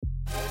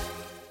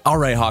All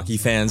right, hockey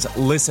fans,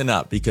 listen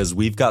up because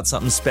we've got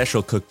something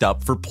special cooked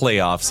up for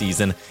playoff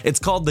season. It's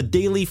called the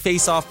Daily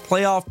Face-Off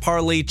Playoff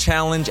Parlay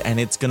Challenge, and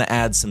it's going to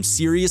add some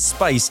serious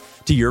spice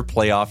to your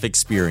playoff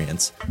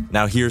experience.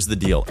 Now, here's the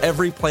deal.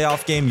 Every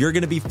playoff game, you're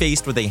going to be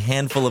faced with a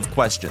handful of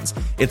questions.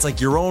 It's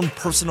like your own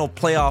personal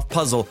playoff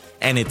puzzle,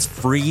 and it's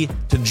free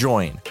to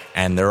join.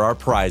 And there are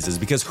prizes,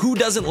 because who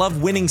doesn't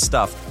love winning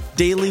stuff?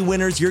 Daily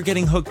winners, you're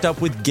getting hooked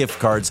up with gift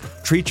cards.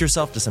 Treat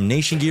yourself to some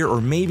Nation gear or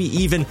maybe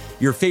even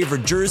your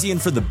favorite jersey.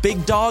 And for the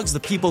big dogs, the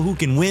people who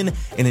can win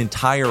an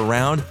entire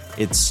round,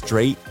 it's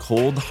straight,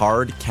 cold,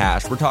 hard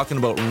cash. We're talking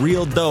about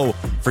real dough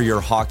for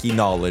your hockey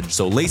knowledge.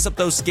 So lace up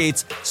those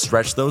skates,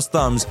 stretch those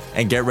thumbs,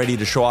 and get ready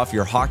to show off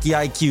your hockey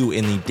IQ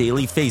in the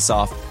Daily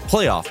Face-Off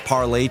Playoff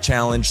Parlay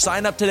Challenge.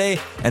 Sign up today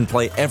and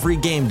play every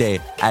game day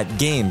at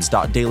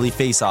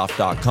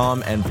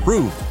games.dailyfaceoff.com and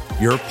prove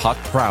your puck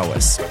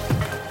prowess.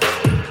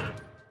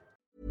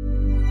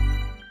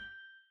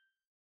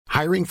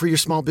 Hiring for your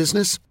small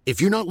business?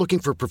 If you're not looking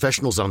for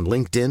professionals on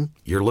LinkedIn,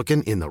 you're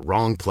looking in the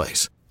wrong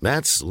place.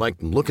 That's like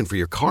looking for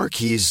your car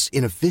keys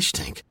in a fish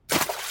tank.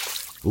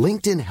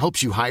 LinkedIn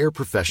helps you hire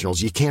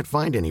professionals you can't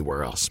find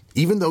anywhere else,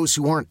 even those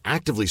who aren't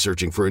actively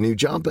searching for a new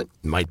job but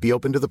might be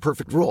open to the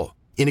perfect role.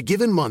 In a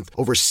given month,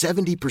 over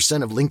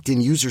 70% of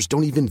LinkedIn users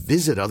don't even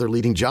visit other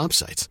leading job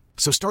sites.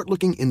 So start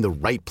looking in the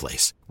right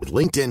place. With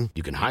LinkedIn,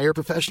 you can hire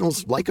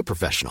professionals like a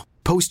professional.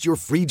 Post your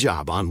free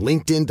job on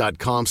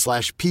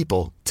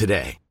linkedin.com/people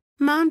today.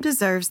 Mom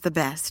deserves the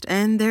best,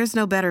 and there's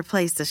no better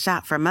place to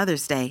shop for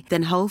Mother's Day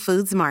than Whole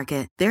Foods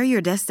Market. They're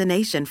your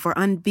destination for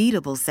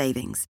unbeatable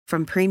savings,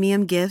 from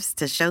premium gifts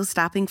to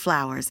show-stopping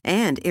flowers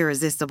and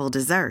irresistible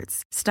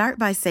desserts. Start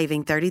by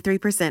saving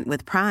 33%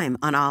 with Prime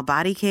on all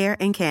body care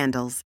and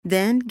candles.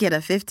 Then get a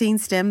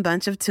 15-stem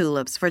bunch of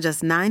tulips for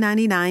just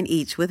 $9.99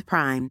 each with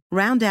Prime.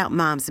 Round out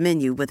Mom's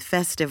menu with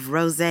festive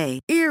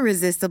rosé,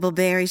 irresistible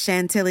berry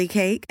chantilly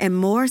cake, and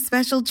more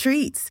special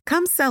treats.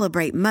 Come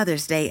celebrate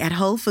Mother's Day at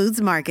Whole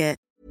Foods Market.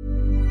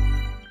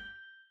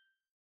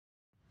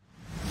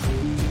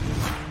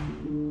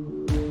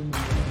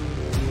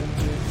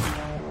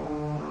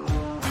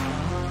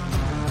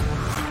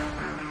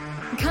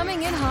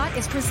 Coming in Hot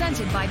is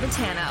presented by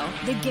Betano.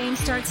 The game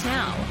starts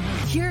now.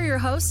 Here are your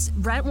hosts,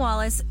 Brent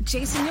Wallace,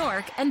 Jason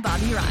York, and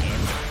Bobby Ryan.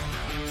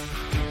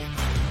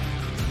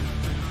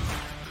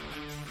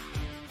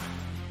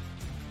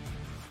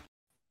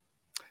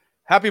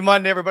 Happy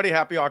Monday, everybody.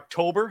 Happy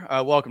October.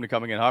 Welcome to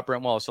Coming in Hot.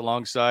 Brent Wallace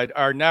alongside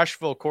our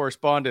Nashville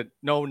correspondent,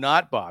 no,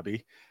 not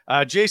Bobby,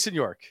 Jason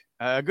York.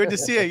 Good to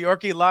see you,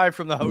 Yorkie, live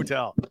from the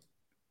hotel.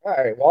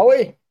 Hi,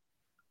 Wally.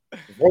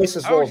 Voice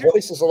is a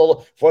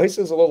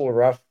little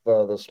rough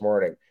this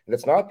morning, and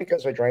it's not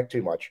because I drank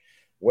too much.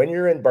 When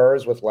you're in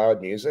bars with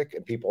loud music,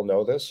 and people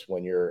know this,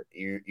 when you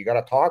got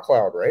to talk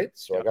loud, right?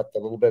 So I got a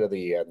little bit of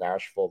the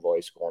Nashville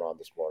voice going on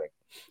this morning.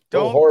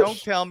 Don't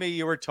tell me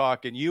you were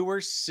talking. You were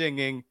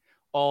singing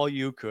all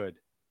you could.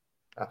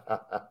 I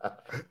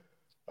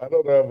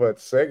don't know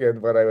about singing,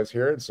 but I was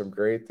hearing some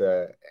great.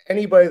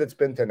 Anybody that's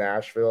been to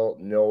Nashville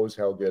knows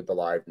how good the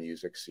live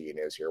music scene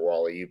is here.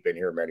 Wally, you've been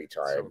here many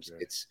times. So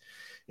It's,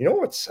 you know,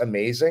 what's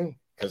amazing,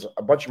 because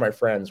a bunch of my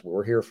friends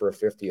were here for a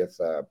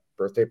 50th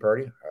birthday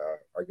party.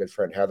 Our good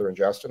friend Heather and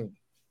Justin,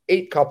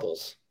 8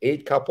 couples,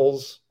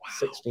 wow.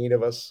 16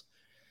 of us.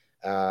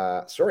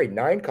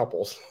 9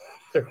 couples.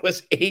 There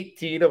was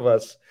 18 of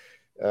us.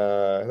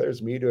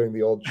 There's me doing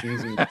the old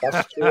cheesy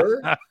bus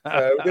tour.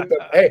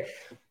 Hey,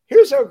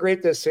 here's how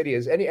great this city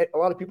is. A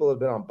lot of people have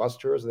been on bus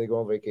tours and they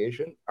go on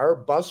vacation. Our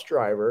bus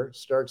driver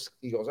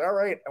he goes, all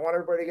right, I want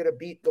everybody to get a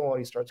beat going.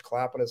 He starts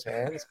clapping his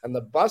hands, and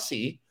the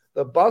bussy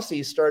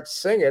starts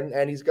singing,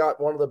 and he's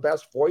got one of the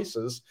best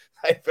voices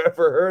I've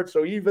ever heard.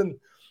 So even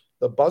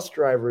the bus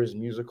driver is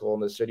musical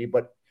in the city,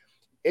 but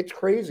it's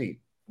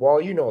crazy.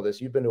 Well, you know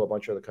this. You've been to a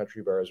bunch of the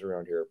country bars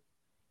around here.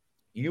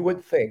 You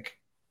would think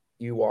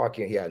you walk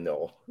in,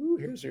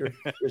 here's your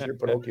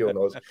Pinocchio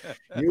nose.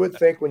 You would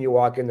think when you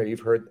walk in there,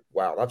 you've heard,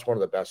 wow, that's one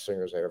of the best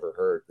singers I ever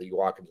heard. That you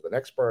walk into the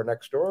next bar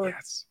next door,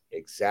 yes,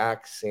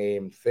 exact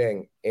same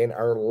thing. In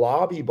our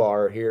lobby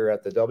bar here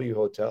at the W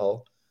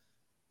Hotel,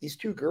 these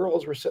 2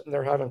 girls were sitting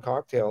there having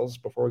cocktails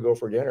before we go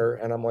for dinner,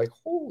 and I'm like,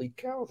 holy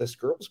cow, this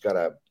girl's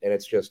and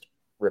it's just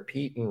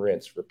repeat and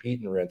rinse.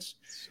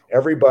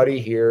 Everybody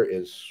here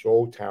is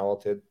so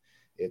talented.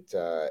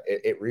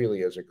 It really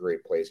is a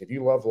great place. If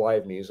you love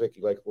live music,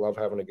 you love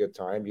having a good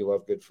time, you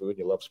love good food,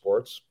 you love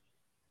sports,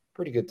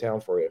 pretty good town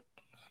for you.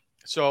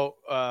 So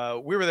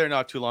we were there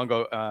not too long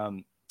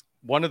ago.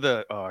 One of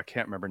the, I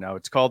can't remember now.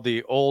 It's called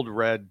the Old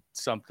Red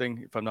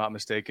something, if I'm not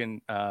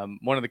mistaken.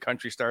 One of the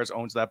country stars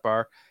owns that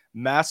bar.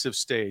 Massive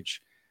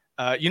stage.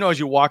 As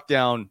you walk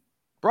down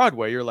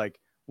Broadway, you're like,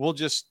 we'll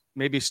just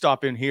maybe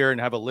stop in here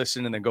and have a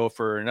listen and then go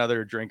for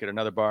another drink at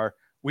another bar.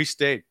 We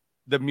stayed.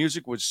 The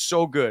music was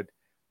so good.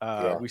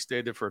 We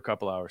stayed there for a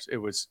couple hours. It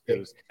was.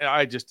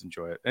 I just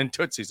enjoy it. And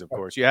Tootsie's, of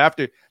course. You have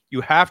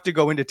to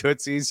go into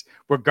Tootsie's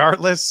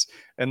regardless,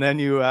 and then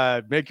you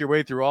make your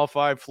way through all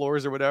 5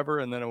 floors or whatever,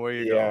 and then away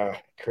you go. Yeah,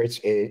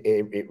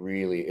 it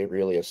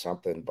really is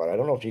something. But I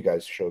don't know if you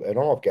guys showed. I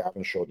don't know if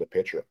Gavin showed the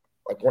picture.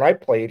 Like when I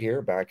played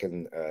here back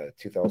in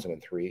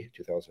 2003,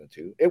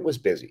 2002, it was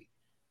busy,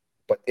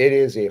 but it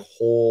is a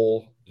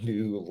whole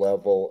new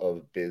level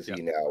of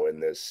busy now in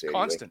this city.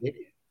 Constant. Like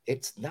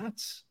it's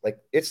nuts. Like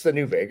it's the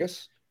new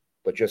Vegas,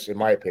 but just in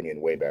my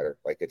opinion, way better.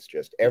 Like it's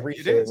just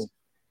everything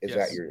is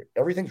at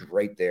everything's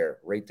right there,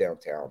 right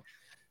downtown.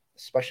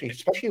 Especially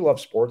you love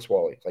sports,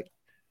 Wally. Like,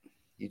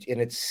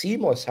 and it's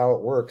seamless how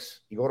it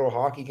works. You go to a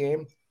hockey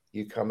game,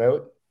 you come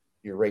out,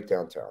 you're right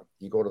downtown.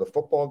 You go to the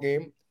football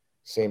game,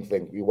 same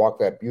thing. You walk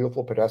that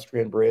beautiful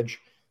pedestrian bridge,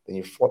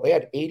 then they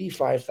had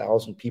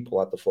 85,000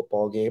 people at the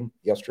football game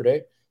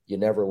yesterday. You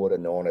never would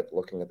have known it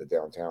looking at the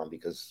downtown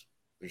because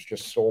there's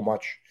just so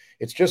much.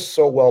 It's just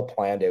so well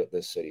planned out,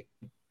 this city.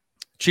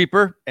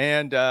 Cheaper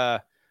and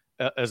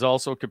as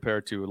also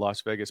compared to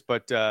Las Vegas.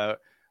 But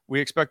we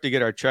expect to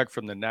get our check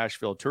from the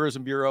Nashville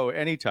Tourism Bureau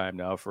anytime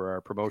now for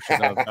our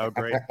promotion of how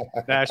great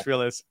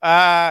Nashville is.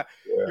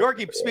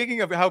 Yorkie,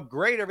 speaking of how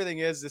great everything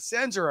is, the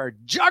Sens are our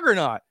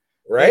juggernaut.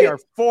 Right? They are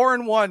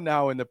 4-1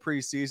 now in the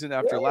preseason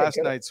after last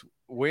night's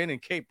win in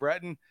Cape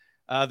Breton.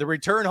 The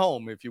return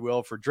home, if you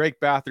will, for Drake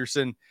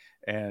Batherson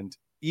and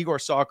Igor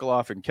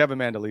Sokolov and Kevin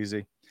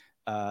Mandolese.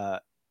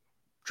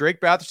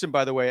 Drake Batherson,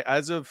 by the way,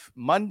 as of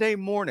Monday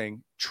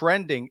morning,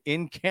 trending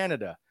in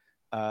Canada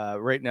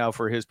right now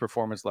for his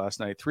performance last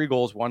night. 3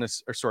 goals, 1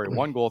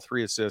 goal,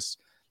 3 assists.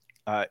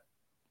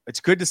 It's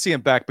good to see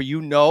him back, but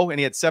and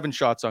he had 7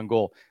 shots on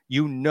goal.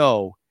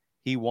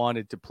 He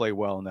wanted to play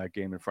well in that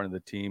game in front of the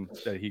team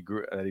that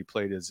he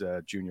played as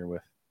a junior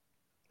with.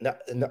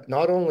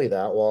 Not only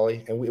that,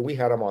 Wally, and we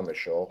had him on the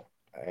show,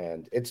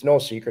 and it's no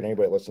secret.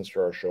 Anybody that listens to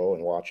our show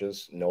and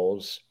watches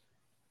knows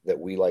that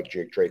we like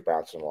Drake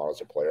Batherson a lot as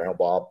a player. I know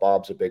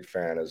Bob's a big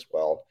fan as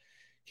well.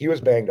 He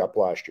was banged up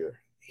last year.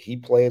 He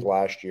played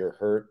last year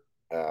hurt.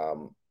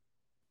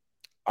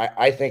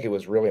 I think it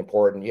was really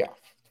important. Yeah,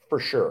 for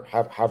sure.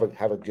 Have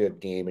a good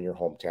game in your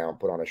hometown.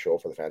 Put on a show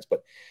for the fans,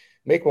 but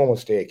make no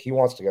mistake, he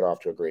wants to get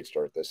off to a great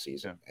start this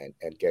season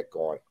and get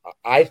going.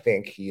 I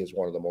think he is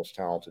one of the most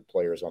talented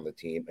players on the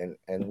team.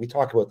 And we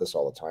talk about this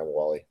all the time,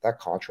 Wally. That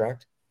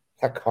contract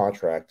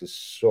is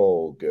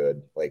so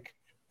good. Like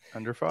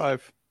under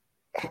 5,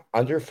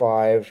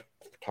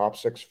 top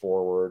 6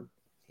 forward.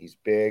 He's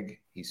big,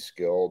 he's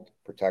skilled,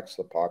 protects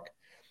the puck,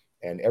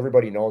 and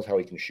everybody knows how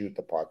he can shoot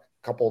the puck.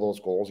 A couple of those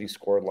goals he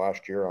scored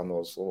last year on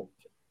those little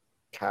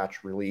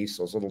catch release,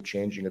 those little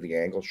changing of the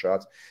angle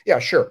shots. Yeah,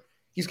 sure.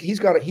 He's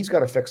got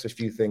to fix a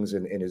few things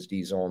in his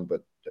D zone,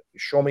 but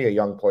show me a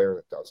young player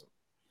that doesn't.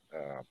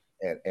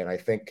 And I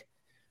think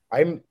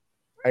I'm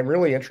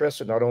really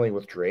interested not only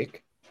with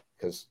Drake,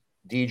 because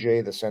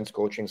DJ, the Sens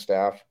coaching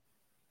staff,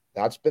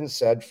 that's been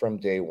said from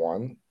day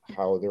one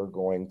how they're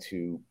going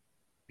to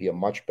be a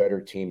much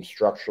better team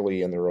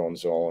structurally in their own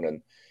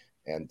zone,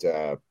 and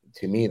to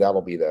me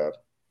that'll be the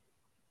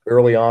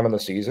early on in the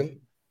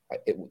season.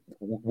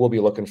 We'll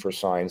be looking for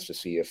signs to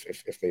see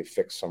if they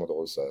fix some of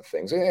those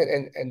things.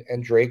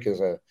 And Drake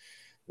is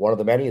one of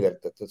the many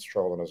that's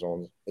trouble in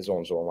his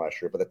own zone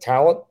last year. But the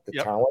talent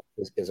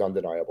is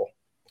undeniable.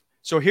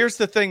 So here's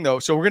the thing, though.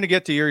 So we're going to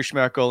get to Yuri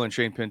Schmeckel and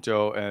Shane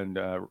Pinto and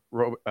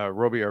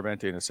Roby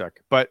Arvente in a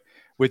sec. But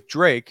with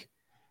Drake,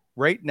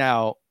 right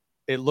now,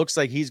 it looks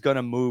like he's going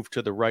to move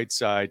to the right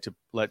side to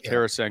let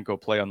Tarasenko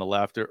play on the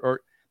left,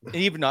 or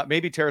even not.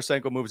 Maybe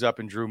Tarasenko moves up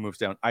and Drew moves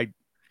down. I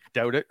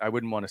doubt it. I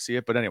wouldn't want to see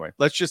it. But anyway,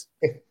 let's just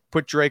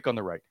put Drake on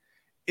the right.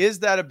 Is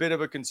that a bit of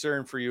a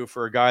concern for you,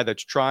 for a guy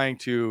that's trying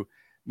to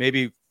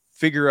maybe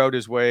figure out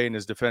his way in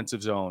his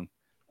defensive zone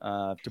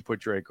to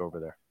put Drake over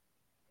there?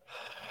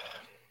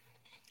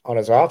 On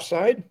his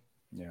offside?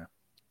 Yeah.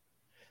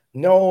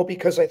 No,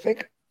 because I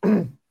think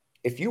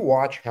if you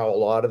watch how a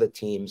lot of the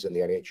teams in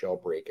the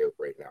NHL break out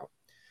right now,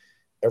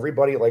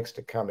 everybody likes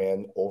to come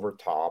in over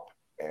top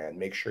and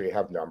make sure you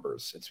have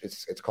numbers.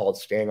 It's called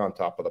staying on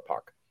top of the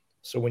puck.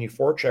 So when you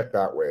forecheck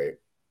that way,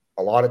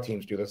 a lot of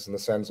teams do this, and the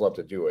Sens love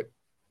to do it.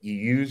 You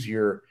use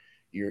your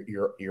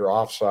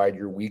offside,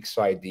 your weak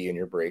side D in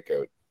your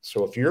breakout.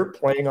 So if you're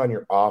playing on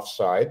your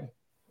offside,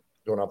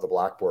 don't have the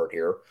blackboard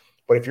here,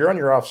 but if you're on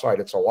your offside,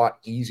 it's a lot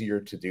easier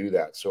to do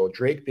that. So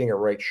Drake being a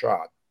right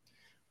shot,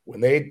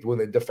 when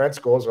the defense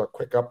goes a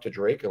quick up to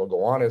Drake, it'll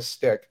go on his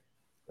stick,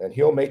 and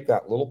he'll make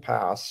that little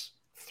pass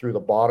through the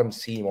bottom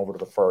seam over to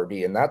the far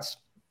D. And that's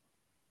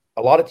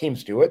a lot of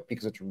teams do it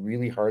because it's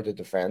really hard to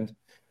defend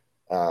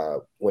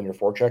when you're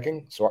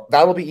forechecking. So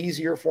that'll be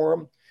easier for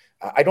him.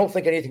 I don't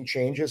think anything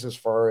changes as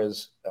far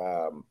as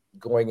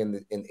going in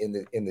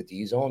the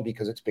D zone,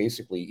 because it's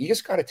basically, you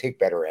just got to take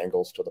better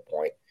angles to the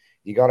point.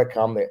 You got to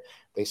come.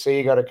 They say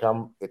you got to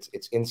come.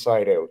 It's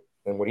inside out,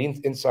 and what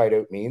inside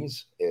out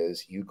means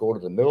is you go to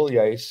the middle of the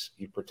ice,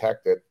 you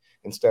protect it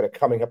instead of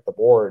coming up the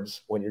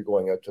boards when you're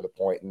going out to the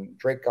point. And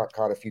Drake got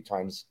caught a few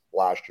times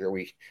last year.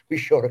 We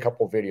showed a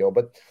couple video,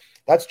 but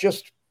that's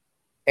just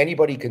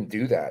anybody can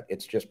do that.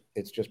 It's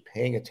just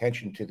paying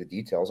attention to the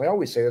details. I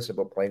always say this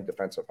about playing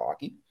defensive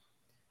hockey.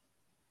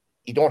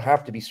 You don't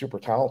have to be super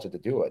talented to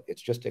do it.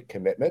 It's just a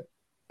commitment.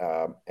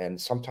 And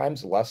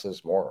sometimes less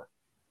is more.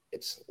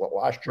 It's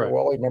last year. Right.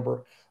 Well, I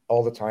remember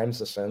all the times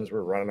the Sens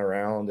were running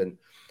around, and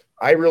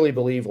I really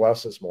believe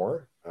less is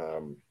more.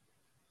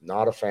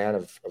 Not a fan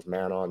of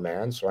man on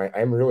man. So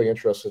I'm really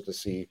interested to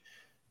see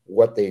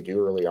what they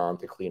do early on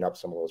to clean up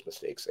some of those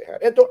mistakes they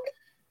had. And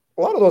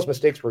a lot of those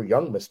mistakes were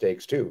young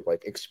mistakes too.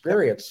 Like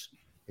experience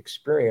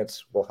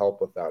will help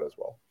with that as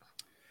well.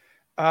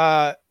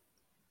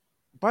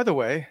 By the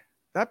way,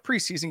 that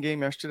preseason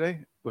game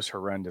yesterday was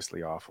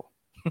horrendously awful.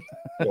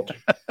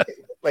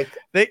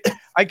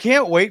 I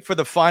can't wait for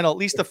at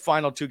least the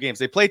final two games.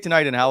 They play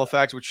tonight in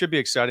Halifax, which should be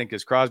exciting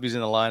because Crosby's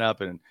in the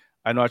lineup, and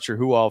I'm not sure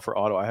who all for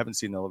Ottawa. I haven't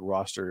seen the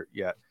roster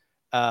yet.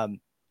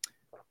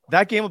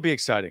 That game will be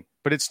exciting,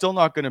 but it's still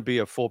not going to be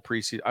a full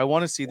preseason. I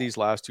want to see these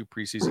last two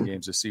preseason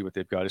games to see what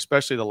they've got,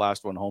 especially the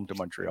last one home to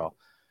Montreal.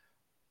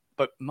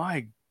 But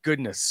my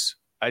goodness,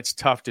 it's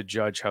tough to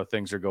judge how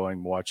things are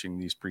going watching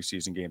these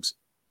preseason games.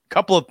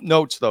 Couple of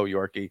notes though,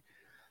 Yorkie.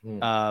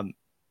 And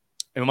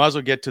we might as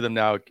well get to them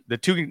now. The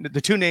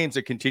two names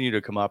that continue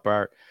to come up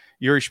are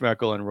Yuri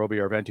Schmeckel and Roby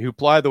Järventie, who,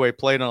 by the way,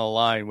 played on a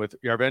line with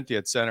Järventie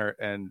at center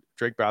and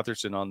Drake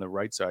Batherson on the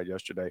right side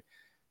yesterday.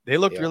 They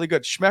looked really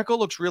good. Schmeckel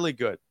looks really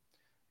good.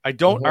 I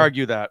don't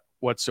argue that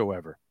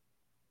whatsoever.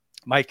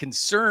 My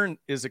concern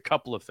is a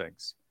couple of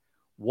things.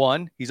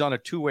 One, he's on a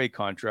two-way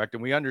contract,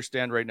 and we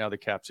understand right now the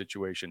cap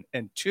situation.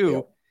 And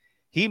two,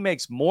 he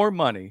makes more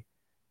money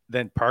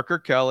than Parker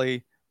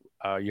Kelly,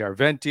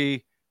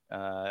 Järventie,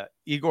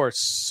 Igor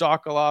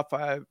Sokolov,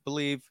 I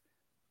believe.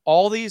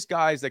 All these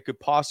guys that could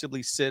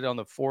possibly sit on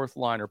the fourth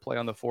line or play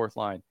on the fourth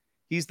line.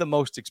 He's the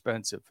most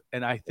expensive,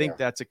 and I think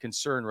that's a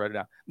concern right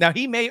now. Now,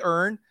 he may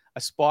earn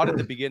a spot at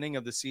the beginning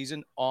of the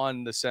season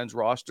on the Sens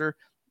roster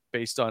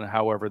based on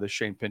however the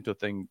Shane Pinto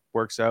thing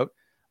works out.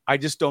 I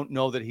just don't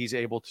know that he's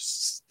able to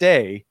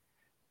stay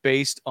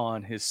based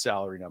on his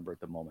salary number at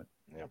the moment.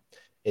 Yeah,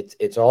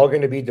 it's all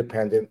going to be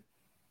dependent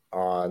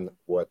on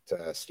what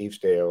Steve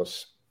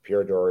Staios,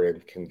 Pierre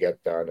Dorion can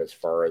get done as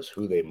far as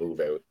who they move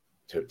out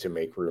to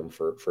make room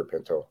for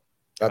Pinto.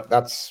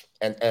 That's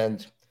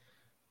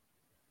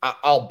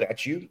I'll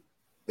bet you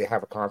they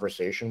have a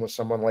conversation with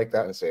someone like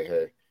that and say,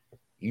 hey,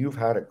 you've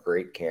had a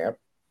great camp.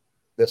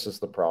 This is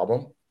the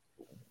problem.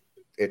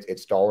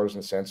 It's dollars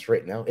and cents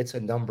right now. It's a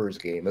numbers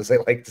game, as they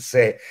like to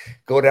say.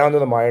 Go down to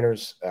the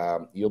minors.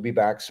 You'll be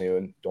back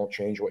soon. Don't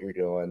change what you're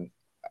doing.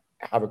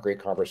 Have a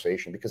great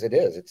conversation, because it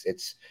is.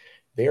 It's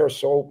they are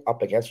so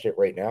up against it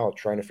right now,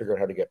 trying to figure out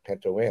how to get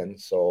Pinto in.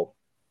 So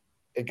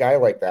a guy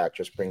like that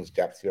just brings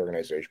depth to the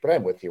organization. But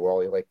I'm with you,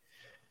 Wally. Like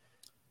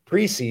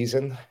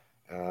preseason,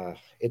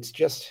 it's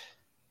just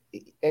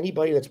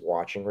anybody that's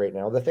watching right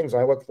now. The things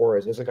I look for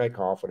is a guy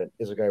confident?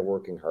 Is a guy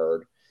working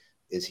hard?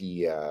 Is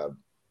he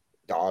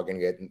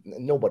dogging it?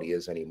 Nobody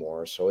is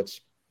anymore. So it's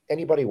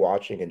anybody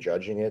watching and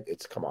judging it.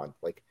 It's come on.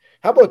 Like,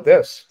 how about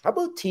this? How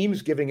about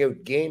teams giving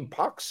out game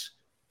pucks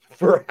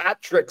for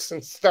hat tricks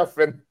and stuff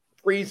in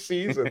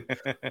preseason?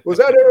 Was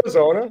that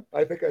Arizona?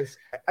 I think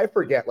I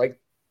forget. Like,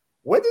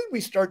 when did we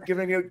start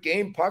giving out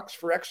game pucks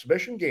for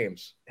exhibition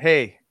games?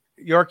 Hey,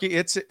 Yorkie,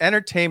 it's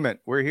entertainment.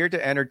 We're here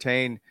to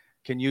entertain.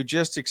 Can you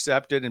just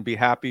accept it and be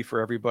happy for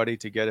everybody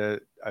to get a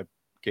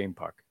game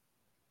puck?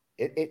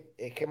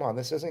 It come on.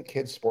 This isn't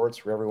kids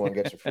sports where everyone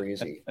gets a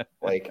freezy.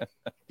 Like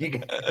you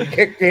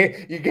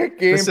get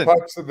game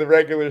pucks in the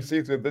regular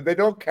season, but they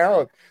don't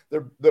count.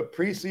 The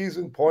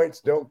preseason points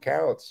don't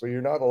count, so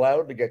you're not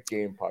allowed to get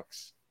game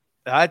pucks.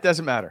 It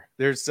doesn't matter.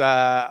 There's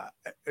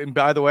and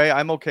by the way,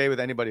 I'm okay with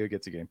anybody who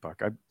gets a game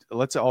puck.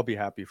 Let's all be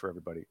happy for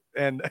everybody.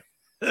 And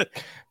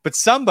but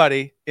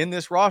somebody in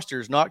this roster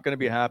is not going to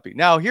be happy.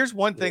 Now, here's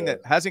one thing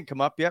that hasn't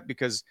come up yet,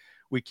 because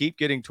we keep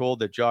getting told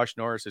that Josh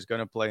Norris is going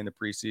to play in the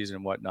preseason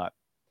and whatnot.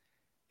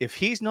 If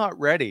he's not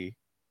ready,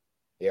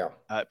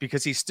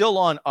 because he's still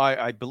on,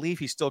 I believe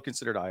he's still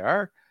considered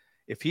IR.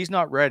 If he's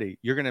not ready,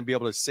 you're going to be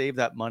able to save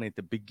that money at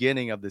the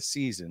beginning of the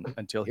season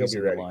until he's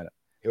in the lineup.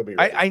 He'll be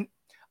ready.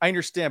 I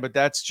understand, but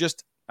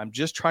I'm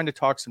just trying to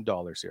talk some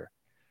dollars here.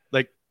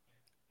 Like,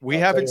 we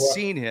haven't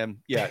seen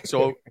him yet.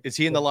 So is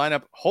he in the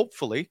lineup?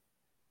 Hopefully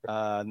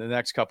in the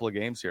next couple of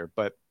games here,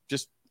 but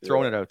just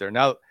throwing it out there.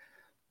 Now,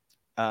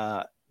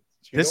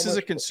 this is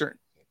a concern.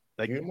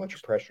 Like, do you know how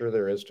much pressure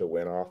there is to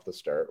win off the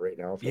start right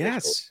now?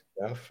 Yes.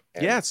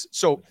 Yes.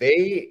 So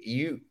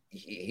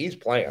he's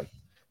playing.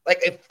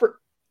 Like,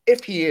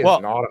 if he is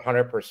not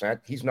 100%,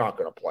 he's not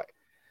going to play.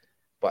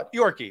 But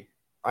Yorkie,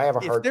 I have a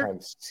hard time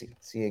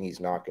seeing he's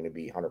not going to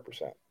be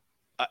 100%.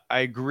 I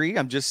agree.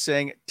 I'm just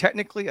saying,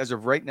 technically, as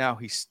of right now,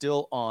 he's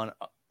still on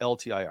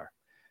LTIR.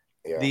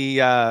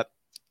 Yeah.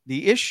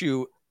 The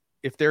issue,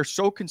 if they're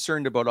so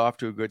concerned about off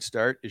to a good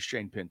start, is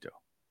Shane Pinto.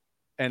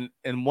 And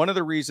one of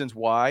the reasons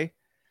why,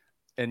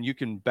 and you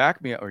can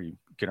back me up, or you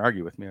can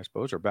argue with me, I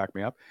suppose, or back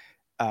me up,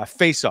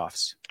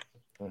 face-offs.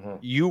 Mm-hmm.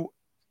 You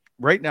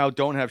right now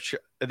don't have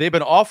they've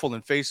been awful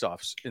in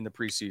face-offs in the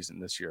preseason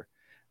this year.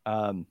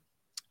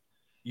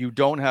 you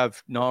don't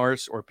have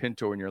Norris or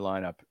Pinto in your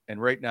lineup.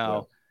 And right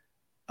now,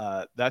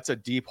 that's a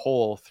deep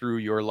hole through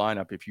your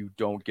lineup if you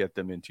don't get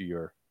them into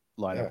your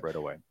lineup right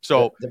away.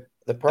 So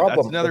the problem,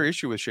 that's another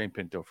issue with Shane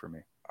Pinto for me.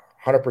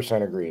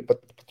 100% agree.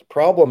 But the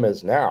problem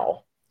is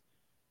now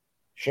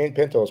Shane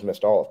Pinto has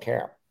missed all of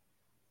camp.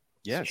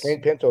 Yes. So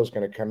Shane Pinto is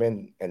going to come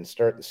in and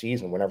start the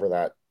season whenever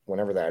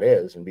that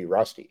is and be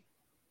rusty.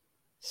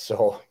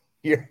 So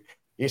if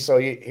you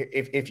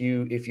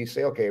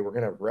say, okay, we're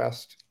going to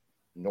rest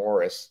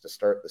Norris to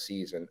start the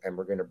season and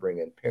we're going to bring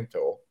in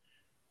Pinto,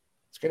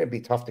 it's going to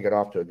be tough to get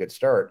off to a good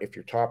start if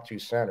your top two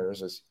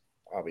centers is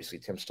obviously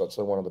Tim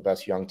Stützle, one of the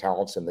best young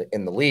talents in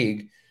the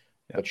league.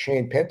 Yep. But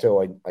Shane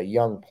Pinto, a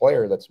young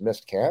player that's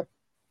missed camp,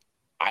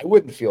 I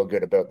wouldn't feel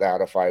good about that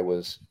if I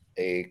was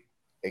a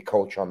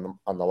coach on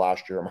the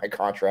last year of my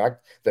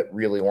contract that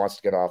really wants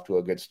to get off to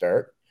a good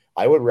start.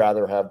 I would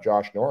rather have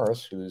Josh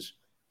Norris, who's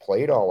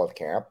played all of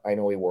camp. I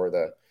know he wore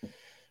the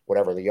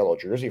yellow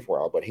jersey for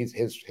a while, but his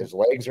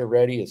legs are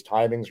ready, his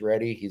timing's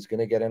ready. He's going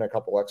to get in a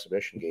couple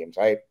exhibition games.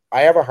 I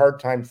have a hard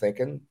time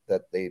thinking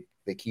that they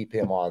keep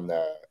him on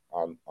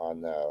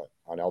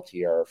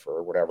LTR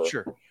for whatever.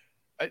 Sure.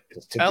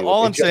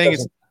 All I'm saying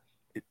is,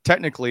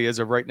 technically, as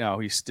of right now,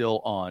 he's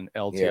still on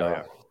LTIR.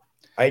 Yeah.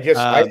 I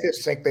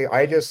just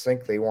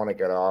think they want to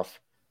get off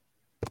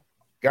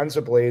guns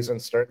a-blazing,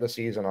 start the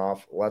season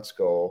off. Let's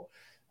go.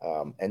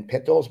 And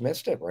Pinto's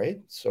missed it,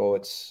 right?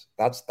 So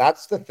that's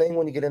the thing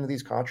when you get into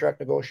these contract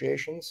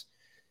negotiations.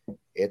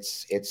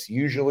 It's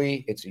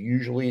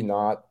usually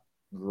not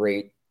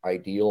great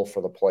ideal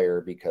for the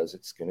player because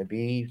it's going to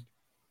be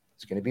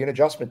an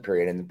adjustment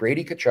period. And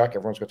Brady Tkachuk,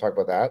 everyone's going to talk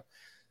about that.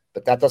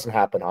 But that doesn't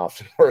happen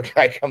often where a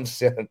guy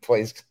comes in and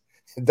plays,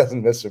 it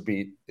doesn't miss a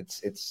beat.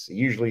 It's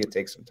usually it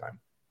takes some time.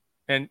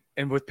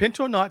 And with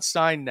Pinto not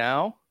signed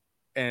now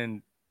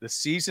and the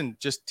season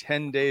just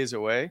 10 days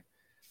away,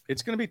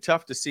 it's going to be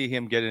tough to see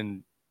him get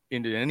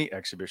into any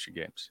exhibition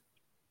games.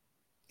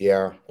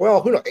 Yeah.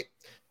 Well, who knows?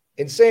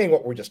 In saying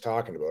what we're just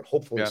talking about,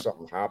 hopefully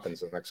something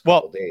happens in the next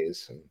couple of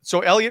days.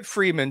 So Elliot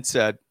Friedman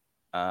said,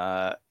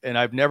 and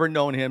I've never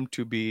known him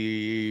to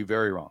be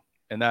very wrong.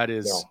 And that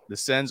is the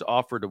Sens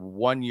offered a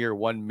 1-year,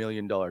 $1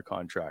 million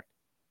contract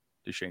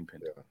to Shane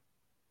Pinto.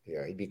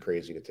 Yeah, he'd be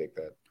crazy to take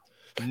that.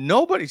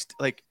 Nobody's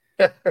like,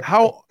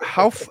 how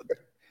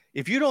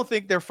if you don't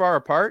think they're far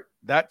apart,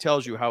 that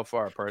tells you how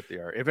far apart they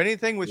are. If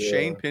anything with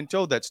Shane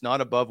Pinto that's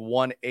not above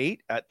 1.8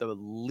 at the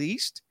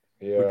least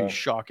would be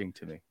shocking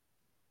to me.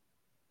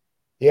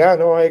 Yeah,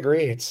 no, I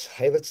agree.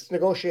 It's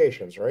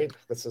negotiations, right?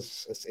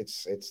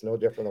 It's no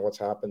different than what's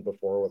happened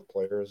before with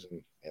players,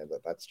 and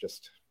that's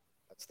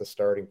the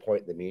starting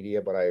point in the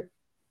media. But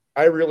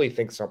I really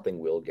think something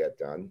will get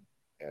done,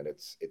 and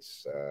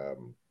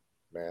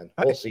man,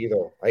 we'll see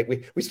though.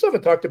 We still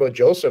haven't talked about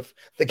Joseph,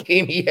 the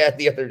game he had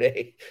the other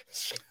day.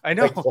 I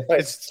know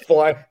it's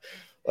fly.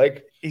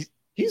 Like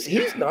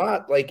he's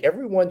not like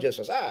everyone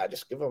just says,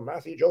 just give him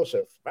Matthew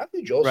Joseph.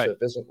 Matthew Joseph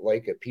isn't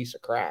like a piece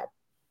of crap.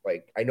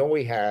 Like I know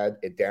he had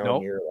a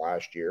down year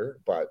last year,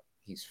 but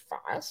he's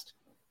fast.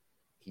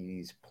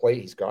 He's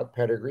got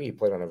pedigree. He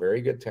played on a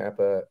very good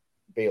Tampa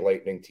Bay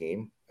Lightning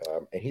team,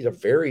 and he's a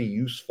very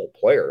useful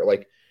player.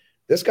 Like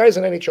this guy's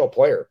an NHL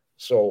player,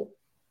 so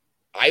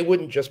I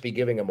wouldn't just be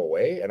giving him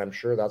away, and I'm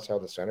sure that's how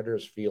the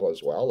Senators feel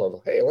as well.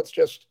 Of hey, let's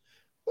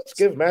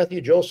give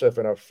Matthew Joseph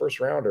in a first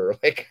rounder.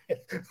 Like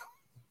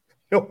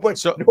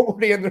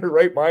nobody in their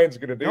right mind is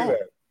going to do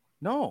that.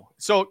 No.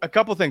 So a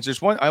couple things.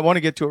 There's one I want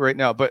to get to it right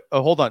now, but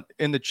hold on.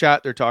 In the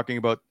chat, they're talking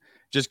about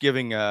just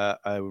giving a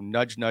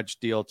nudge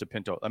deal to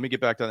Pinto. Let me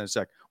get back to that in a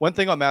sec. One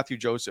thing on Matthew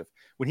Joseph,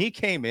 when he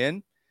came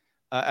in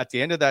at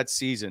the end of that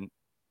season,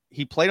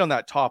 he played on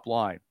that top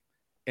line,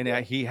 and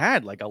he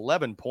had like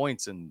 11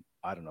 points in,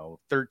 I don't know,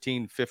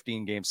 13,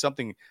 15 games,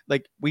 something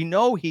like we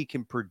know he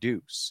can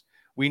produce.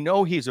 We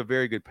know he's a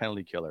very good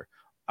penalty killer.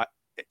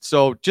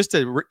 So just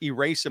to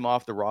erase him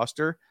off the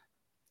roster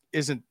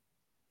isn't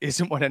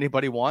what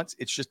anybody wants.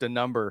 It's just a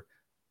number.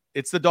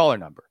 It's the dollar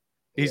number.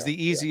 He's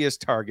the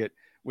easiest target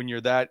when you're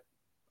that,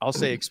 I'll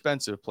say,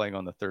 expensive playing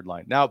on the third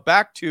line. Now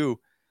back to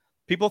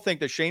people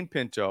think that Shane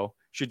Pinto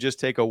should just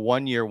take a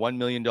 1-year, $1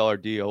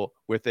 million deal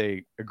with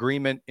a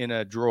agreement in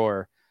a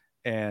drawer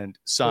and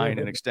sign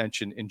an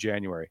extension in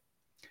January.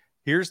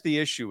 Here's the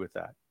issue with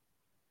that.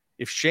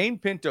 If Shane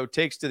Pinto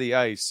takes to the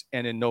ice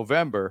and in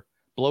November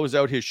blows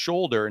out his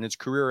shoulder and it's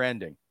career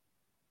ending,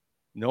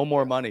 no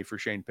more money for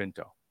Shane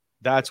Pinto.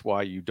 That's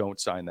why you don't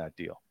sign that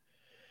deal.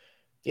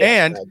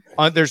 Yeah,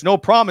 and there's no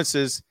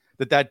promises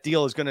that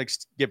deal is going to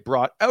get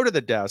brought out of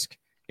the desk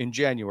in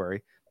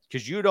January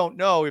because you don't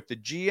know if the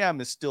GM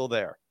is still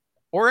there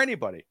or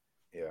anybody.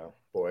 Yeah,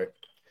 boy.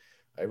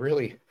 I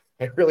really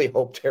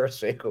hope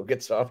Tarasenko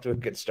gets off to a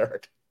good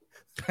start.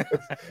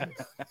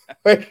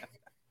 Like,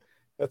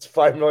 that's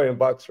 $5 million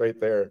right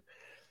there.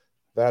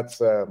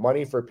 That's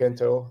money for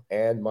Pinto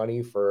and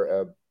money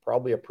for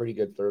probably a pretty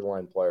good third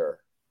line player.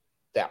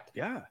 Depth.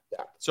 Yeah.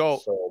 Depth.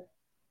 So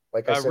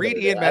like I said, read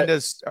Ian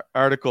Mendes'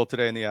 article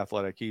today in The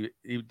Athletic.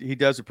 He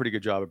does a pretty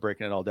good job of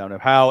breaking it all down of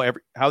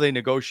how they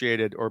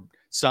negotiated or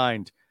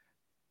signed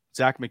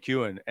Zach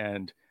McEwen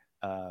and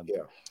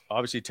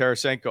obviously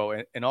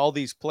Tarasenko and all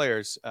these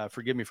players.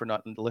 Forgive me for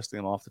not listing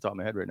them off the top of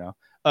my head right now.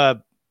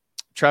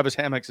 Travis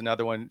Hammock's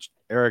another one.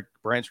 Eric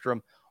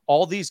Brandstrom.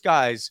 All these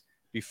guys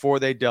before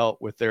they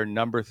dealt with their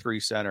number 3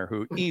 center,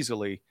 who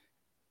easily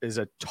is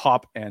a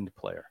top end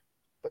player.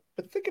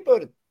 But think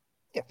about it.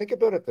 Yeah, think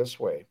about it this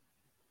way.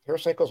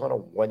 Tarasenko's on a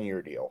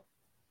 1-year deal.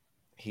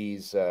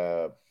 He's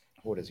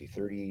what is he,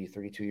 30,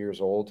 32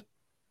 years old?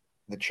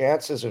 The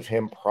chances of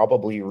him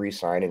probably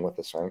re-signing with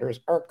the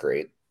Senators aren't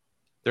great.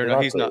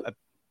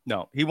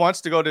 No, he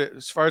wants to go to,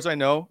 as far as I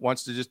know,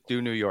 wants to just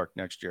do New York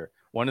next year.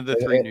 One of the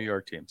 3 New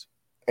York teams.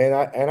 And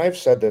I've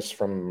said this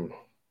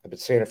I've been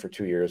saying it for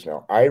 2 years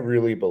now. I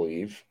really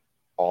believe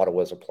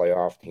Ottawa's a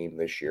playoff team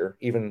this year,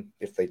 even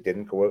if they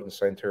didn't go out and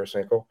sign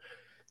Tarasenko.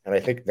 And I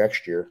think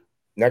next year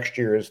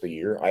is the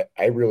year.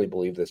 I really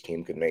believe this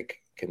team can make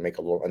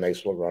a nice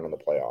little run in the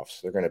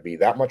playoffs. They're going to be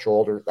that much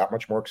older, that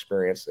much more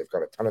experienced. They've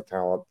got a ton of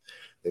talent.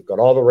 They've got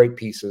all the right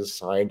pieces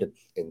signed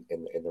in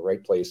the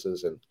right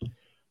places. And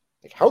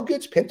like, how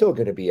good's Pinto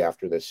going to be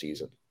after this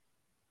season?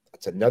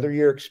 It's another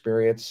year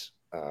experience.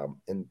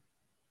 And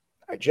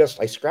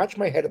I scratch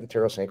my head at the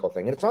Tarasenko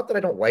thing. And it's not that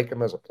I don't like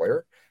him as a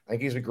player. I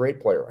think he's a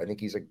great player. I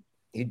think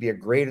he'd be a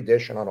great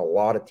addition on a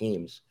lot of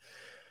teams.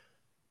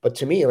 But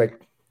to me, like,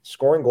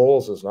 scoring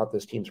goals is not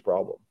this team's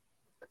problem.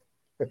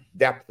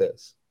 Depth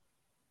is.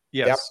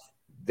 Yes.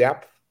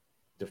 Depth,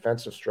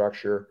 defensive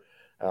structure.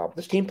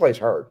 This team plays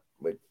hard.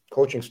 Like,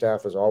 coaching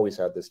staff has always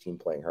had this team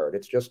playing hard.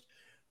 It's just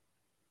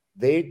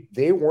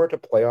they weren't a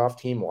playoff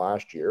team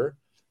last year,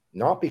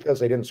 not because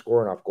they didn't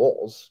score enough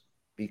goals,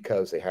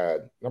 because they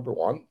had, number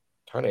one,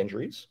 ton of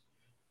injuries,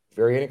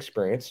 very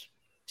inexperienced,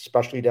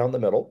 especially down the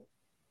middle.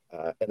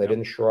 And they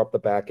didn't shore up the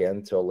back end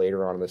until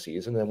later on in the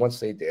season. And once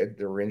they did,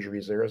 there were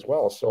injuries there as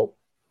well. So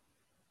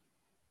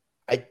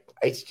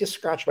I just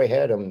scratched my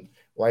head on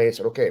why I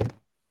said, okay,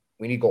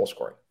 we need goal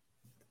scoring.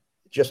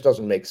 It just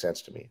doesn't make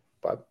sense to me.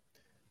 But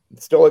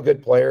it's still a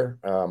good player.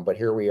 But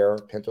here we are.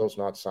 Pinto's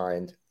not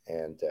signed.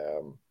 And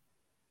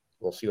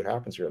we'll see what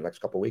happens here in the next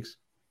couple of weeks.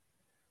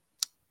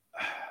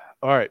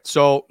 All right.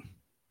 So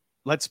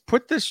let's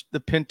put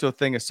the Pinto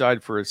thing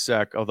aside for a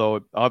sec,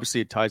 although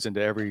obviously it ties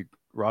into every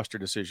roster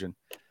decision.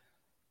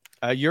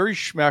 Yuri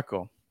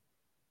Shmeko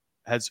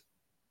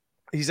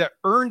he's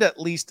earned at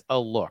least a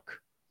look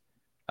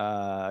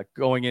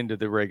going into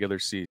the regular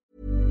season.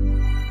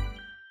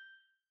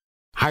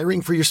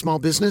 Hiring for your small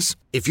business?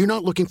 If you're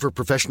not looking for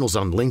professionals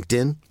on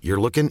LinkedIn,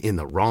 you're looking in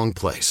the wrong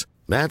place.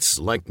 That's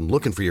like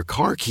looking for your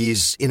car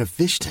keys in a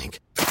fish tank.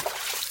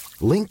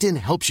 LinkedIn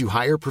helps you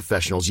hire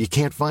professionals you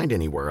can't find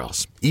anywhere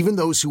else, even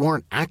those who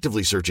aren't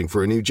actively searching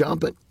for a new job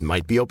but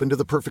might be open to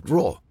the perfect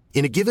role.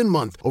 In a given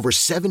month, over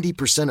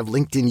 70% of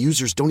LinkedIn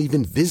users don't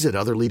even visit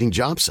other leading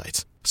job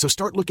sites. So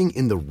start looking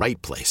in the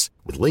right place.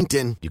 With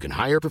LinkedIn, you can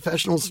hire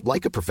professionals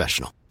like a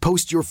professional.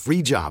 Post your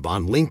free job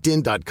on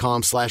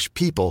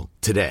linkedin.com/people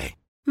today.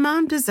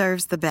 Mom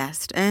deserves the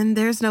best, and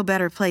there's no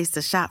better place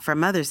to shop for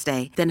Mother's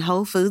Day than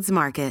Whole Foods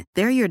Market.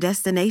 They're your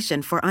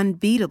destination for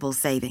unbeatable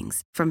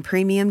savings, from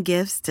premium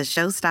gifts to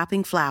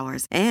show-stopping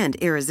flowers and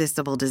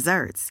irresistible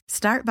desserts.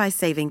 Start by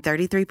saving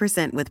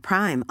 33% with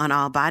Prime on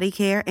all body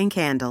care and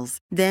candles.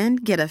 Then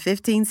get a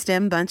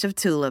 15-stem bunch of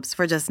tulips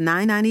for just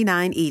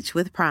 $9.99 each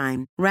with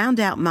Prime. Round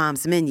out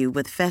Mom's menu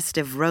with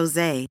festive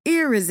rosé,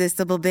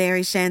 irresistible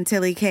berry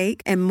chantilly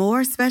cake, and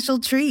more special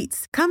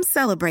treats. Come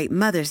celebrate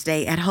Mother's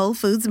Day at Whole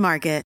Foods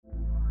Market.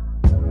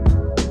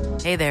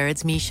 Hey there,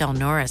 it's Michelle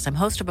Norris. I'm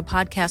host of a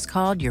podcast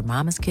called Your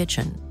Mama's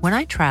Kitchen. When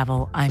I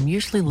travel, I'm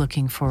usually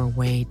looking for a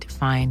way to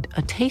find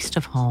a taste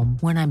of home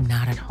when I'm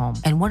not at home.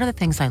 And one of the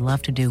things I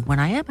love to do when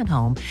I am at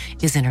home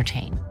is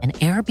entertain. And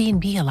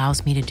Airbnb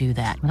allows me to do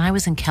that. When I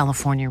was in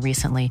California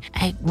recently,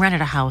 I rented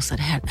a house that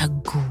had a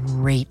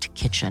great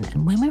kitchen.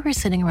 And when we were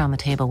sitting around the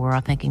table, we were all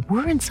thinking,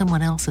 we're in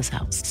someone else's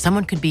house.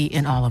 Someone could be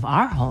in all of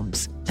our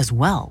homes as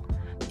well.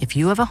 If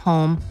you have a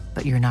home,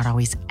 but you're not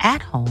always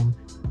at home,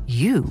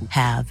 you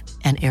have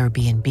an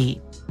Airbnb.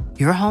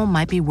 Your home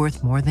might be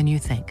worth more than you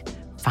think.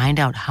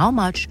 Find out how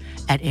much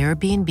at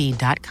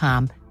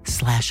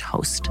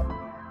airbnb.com/host.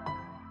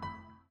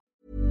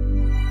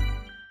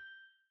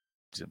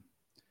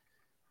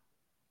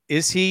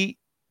 Is he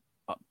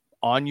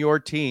on your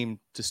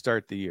team to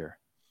start the year?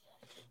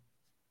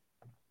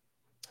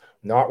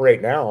 Not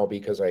right now,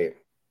 because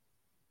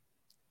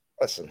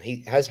listen,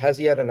 has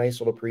he had a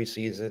nice little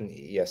preseason?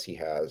 Yes, he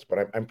has.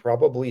 But I'm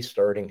probably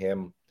starting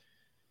him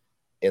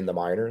in the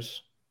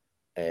minors,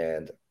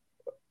 and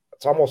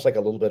it's almost like a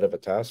little bit of a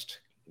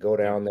test. Go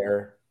down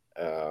there,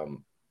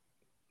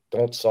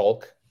 don't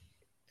sulk,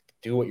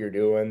 do what you're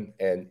doing,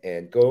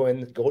 and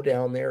go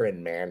down there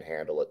and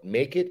manhandle it.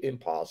 Make it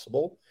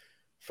impossible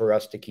for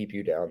us to keep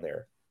you down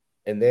there,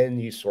 and then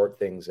you sort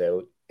things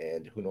out.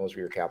 And who knows what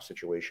your cap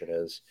situation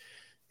is,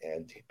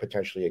 and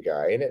potentially a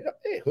guy. And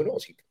who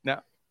knows?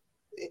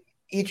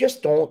 You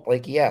just don't,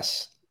 like,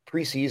 yes,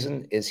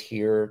 preseason is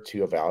here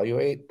to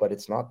evaluate, but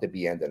it's not the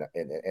be end and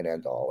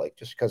end all. Like,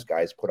 just because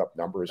guys put up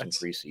numbers in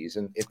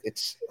preseason,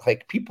 it's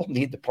like people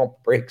need to pump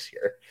brakes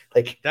here.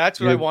 Like, that's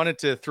what I wanted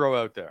to throw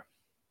out there.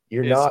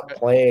 You're not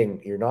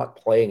playing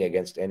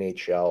against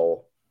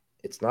NHL.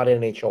 It's not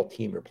an NHL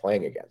team you're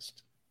playing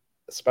against,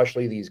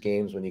 especially these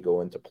games when you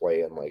go into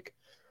play in like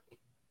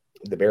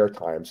the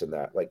Maritimes and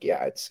that. Like,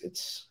 yeah,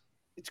 it's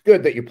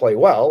good that you play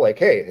well. Like,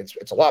 hey,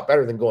 it's a lot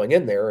better than going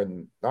in there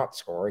and not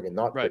scoring and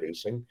not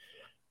producing.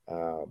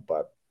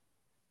 But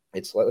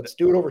let's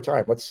do it over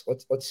time. Let's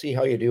see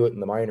how you do it in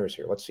the minors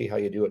here. Let's see how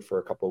you do it for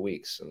a couple of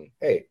weeks. And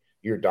hey,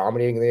 you're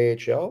dominating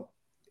the AHL.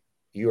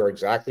 You are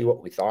exactly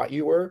what we thought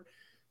you were.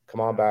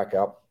 Come on back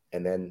up.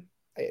 And then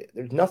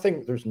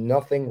there's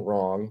nothing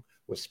wrong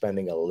with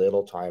spending a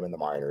little time in the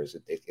minors.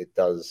 It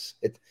does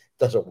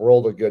a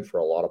world of good for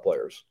a lot of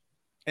players.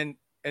 And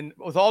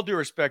with all due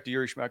respect to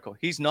Yuri Schmeckel,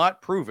 he's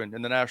not proven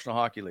in the National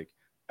Hockey League.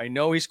 I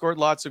know he scored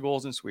lots of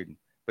goals in Sweden,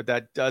 but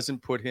that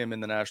doesn't put him in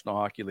the National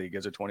Hockey League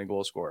as a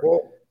 20-goal scorer.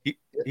 Well,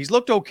 he's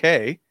looked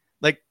okay.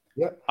 Like,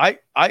 yeah.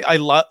 I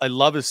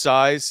love his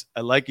size.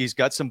 I like he's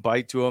got some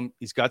bite to him.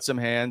 He's got some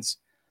hands.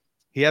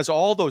 He has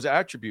all those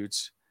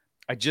attributes.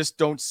 I just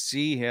don't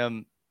see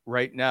him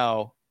right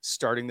now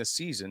starting the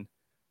season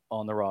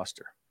on the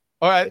roster.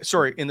 All right,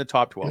 sorry, in the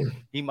top 12.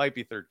 He might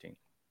be 13.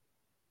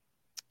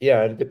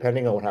 Yeah, and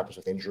depending on what happens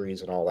with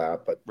injuries and all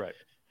that, but right,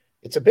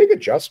 it's a big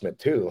adjustment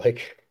too.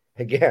 Like,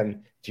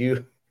 again,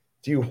 do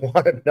you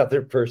want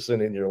another person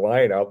in your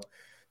lineup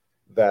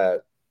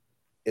that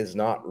is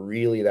not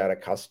really that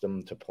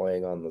accustomed to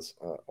playing on this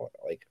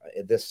like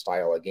this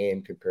style of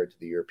game compared to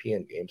the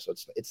European game? So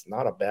it's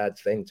not a bad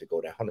thing to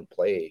go down and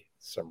play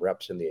some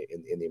reps in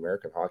the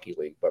American Hockey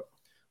League. But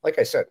like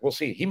I said, we'll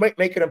see. He might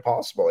make it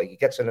impossible. Like, he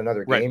gets in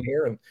another game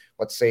here, and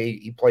let's say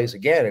he plays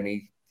again, and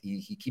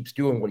he keeps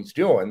doing what he's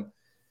doing.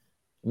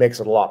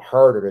 Makes it a lot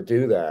harder to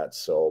do that.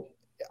 So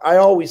I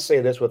always say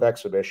this with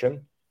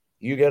exhibition: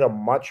 you get a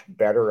much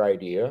better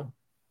idea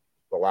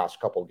the last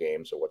couple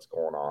games of what's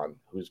going on,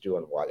 who's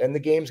doing what, and the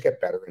games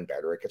get better and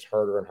better. It gets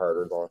harder and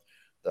harder.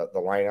 The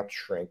lineups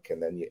shrink,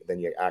 and then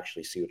you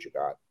actually see what you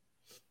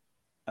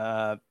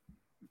got.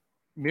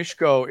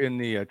 Mishko in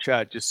the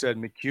chat just said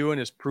McEwen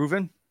is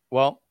proven.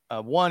 Well,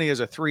 one, he has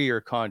a 3-year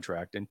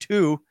contract, and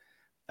two,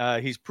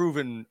 he's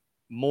proven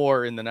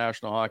more in the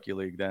National Hockey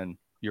League than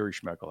Yuri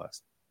Schmeckel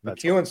has.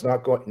 McEwen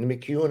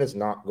is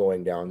not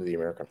going down to the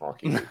American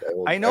Hockey League.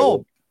 I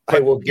know.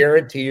 I will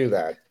guarantee you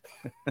that.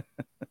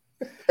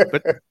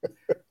 But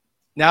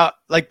now,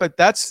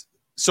 that's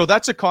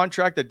a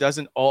contract that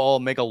doesn't all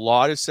make a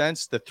lot of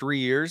sense. The 3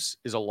 years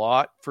is a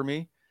lot for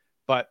me,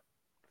 but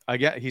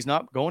he's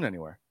not going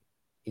anywhere.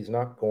 He's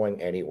not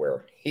going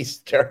anywhere. He's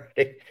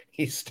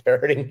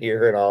starting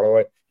here in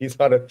Ottawa. He's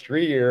on a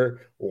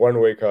 3-year,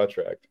 one-way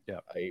contract. Yeah.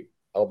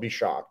 I'll be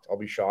shocked. I'll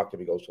be shocked if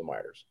he goes to the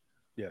minors.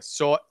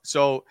 Yes.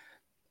 So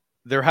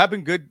there have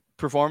been good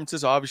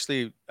performances.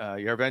 Obviously,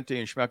 Järventie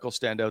and Schmeckel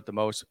stand out the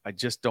most. I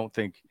just don't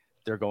think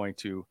they're going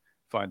to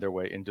find their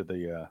way into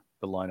the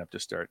lineup to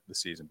start the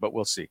season, but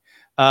we'll see.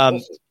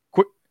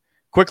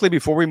 Quickly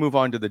before we move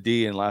on to the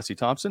D and Lassie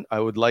Thompson,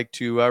 I would like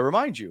to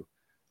remind you,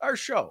 our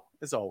show,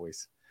 as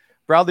always,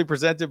 proudly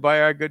presented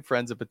by our good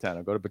friends at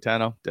Betano. Go to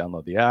Betano,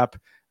 download the app.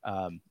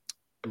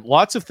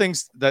 Lots of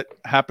things that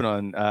happen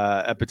on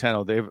at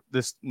Betano.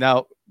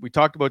 Now we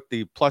talked about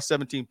the plus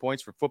 17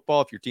 points for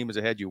football. If your team is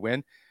ahead, you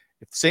win.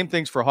 Same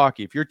things for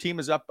hockey. If your team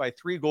is up by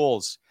 3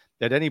 goals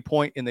at any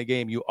point in the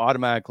game, you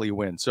automatically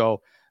win.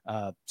 So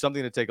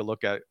something to take a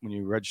look at when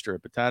you register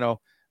at Betano.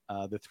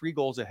 The 3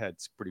 goals ahead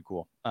is pretty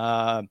cool.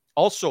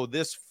 Also,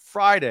 this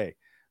Friday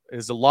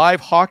is a live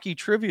hockey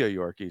trivia,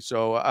 Yorkie.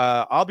 So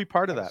I'll be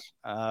part of that.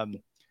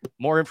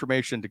 More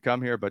information to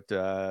come here, but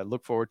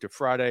look forward to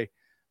Friday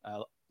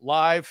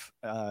live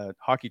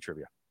hockey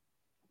trivia.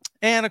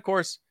 And, of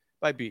course,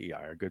 by BEI,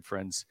 our good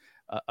friends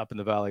up in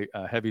the Valley,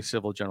 Heavy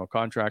Civil General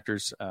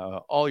Contractors,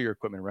 all your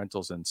equipment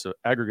rentals and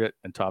aggregate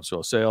and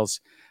topsoil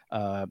sales.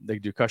 They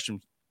do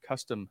custom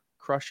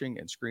crushing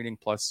and screening,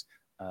 plus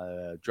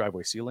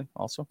driveway sealing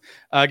also.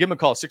 Give them a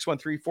call,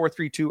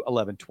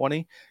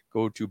 613-432-1120.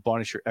 Go to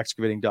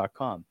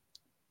BonnisherExcavating.com.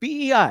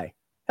 BEI,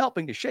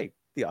 helping to shape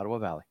the Ottawa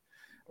Valley.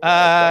 All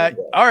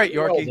right,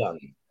 Yorkie. Well,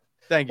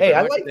 thank you. Hey,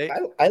 I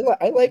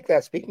like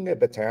that. Speaking of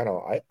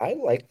Betano, I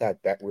like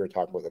that bet we were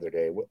talking about the other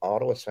day with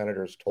Ottawa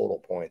Senators total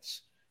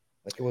points.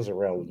 Like, it was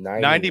around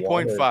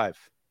 90.5.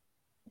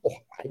 Oh,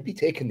 I'd be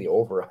taking the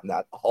over on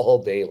that all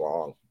day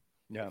long.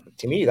 Yeah.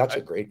 To me, that's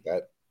a great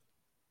bet.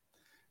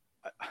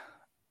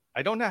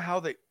 I don't know how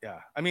they.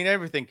 Yeah, I mean,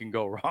 everything can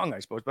go wrong, I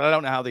suppose, but I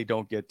don't know how they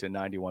don't get to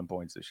 91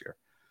 points this year.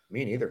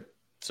 Me neither.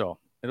 So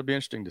it'll be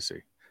interesting to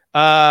see.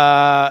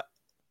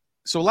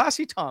 So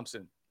Lassie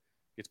Thompson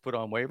gets put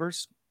on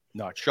waivers.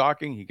 Not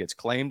shocking. He gets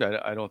claimed.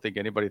 I don't think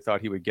anybody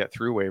thought he would get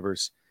through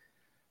waivers.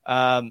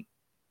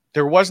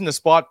 There wasn't a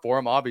spot for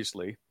him,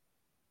 obviously.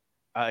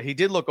 He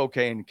did look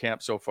okay in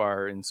camp so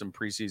far in some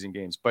preseason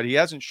games, but he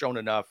hasn't shown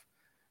enough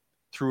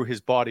through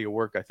his body of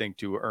work, I think,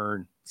 to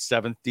earn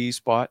 7th D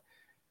spot.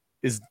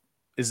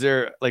 Is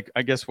there, like,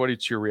 I guess, what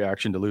is your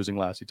reaction to losing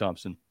Lassie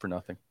Thompson for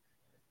nothing?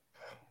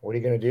 What are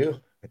you going to do?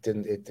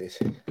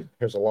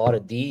 There's a lot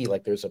of D.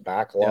 Like, there's a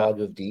backlog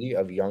of D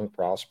of young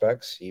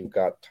prospects. You've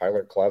got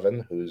Tyler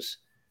Clevin, who's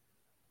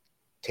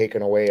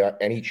taken away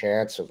any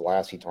chance of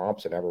Lassie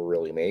Thompson ever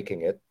really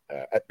making it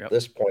at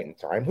this point in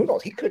time. Who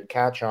knows? He could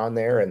catch on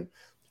there and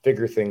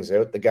figure things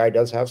out. The guy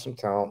does have some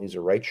talent. He's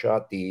a right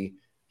shot D.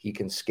 He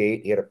can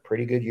skate. He had a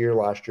pretty good year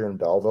last year in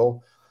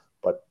Belleville,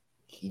 but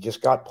he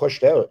just got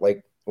pushed out.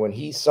 Like, when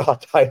he saw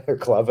Tyler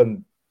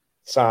Clevin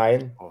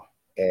sign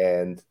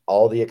and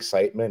all the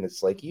excitement,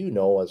 it's like,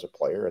 as a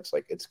player, it's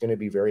like, it's going to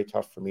be very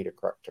tough for me to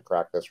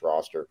crack this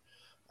roster.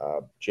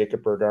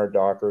 Jacob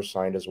Bernard-Docker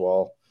signed as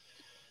well.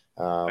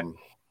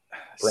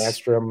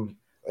 Brandstrom.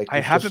 Like,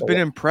 I haven't been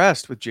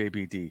impressed with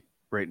JBD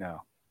right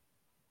now,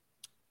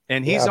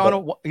 and he's on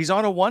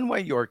a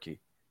one-way Yorkie.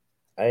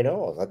 I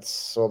know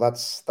that's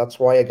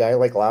why a guy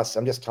like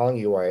I'm just telling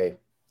you why.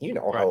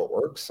 How it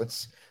works.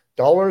 It's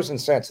dollars and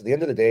cents. At the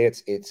end of the day,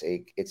 it's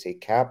a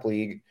cap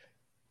league.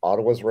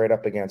 Ottawa's right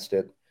up against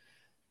it,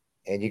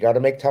 and you got to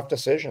make tough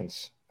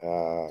decisions.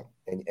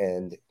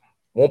 And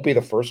won't be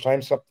the first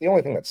time. The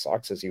only thing that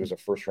sucks is he was a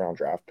first-round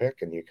draft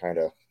pick, and you're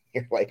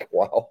like,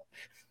 wow.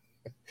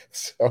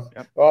 So,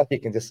 well, you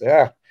can just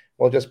say,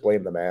 we'll just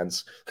blame the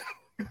Mans.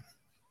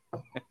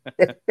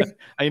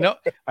 I know.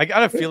 I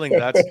got a feeling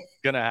that's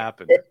going to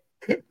happen.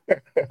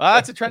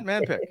 That's a Trent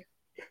Mann pick.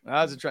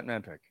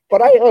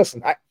 But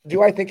listen,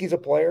 do I think he's a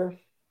player?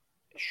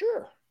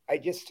 Sure.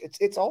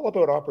 It's all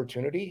about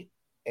opportunity.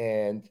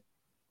 And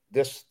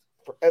this,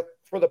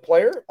 for the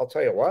player, I'll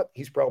tell you what,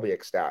 he's probably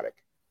ecstatic.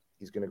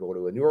 He's going to go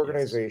to a new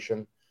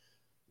organization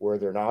where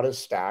they're not as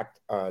stacked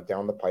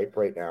down the pipe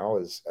right now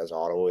as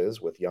Ottawa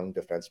is with young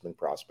defenseman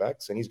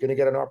prospects, and he's going to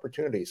get an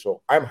opportunity.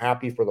 So I'm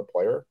happy for the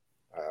player.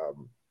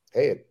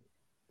 Hey,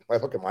 if I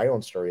look at my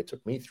own story, it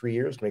took me 3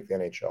 years to make the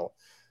NHL.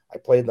 I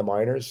played in the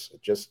minors.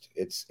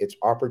 It's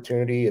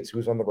opportunity. It's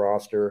who's on the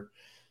roster,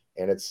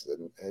 and it's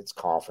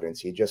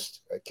confidence.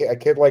 A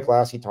kid like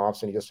Lassie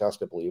Thompson, he just has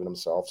to believe in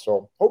himself.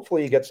 So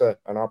hopefully he gets an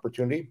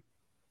opportunity.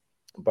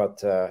 But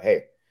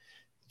hey,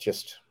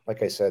 just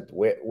like I said,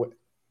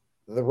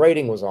 the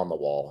writing was on the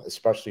wall,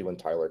 especially when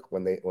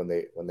Clevin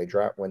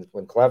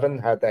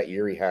had that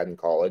year he had in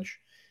college,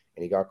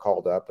 and he got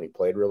called up and he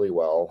played really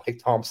well. Like,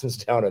 Thompson's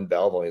down in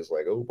Belleville, he's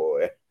like, oh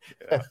boy,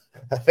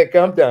 I think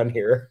I'm done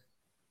here.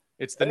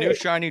 It's the new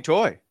shiny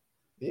toy.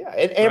 Yeah,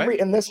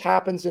 and this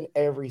happens in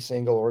every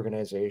single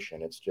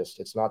organization.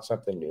 It's not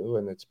something new,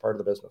 and it's part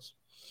of the business.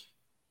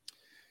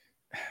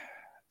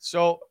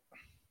 So,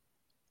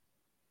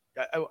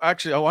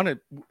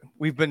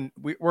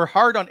 we're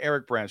hard on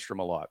Erik Brannstrom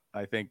a lot,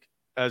 I think.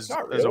 As a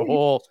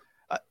whole,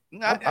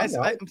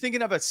 I'm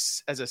thinking of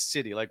us as a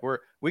city. Like,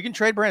 we can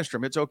trade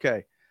Brannstrom. It's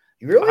okay.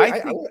 Really?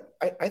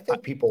 I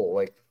think people,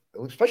 like,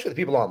 especially the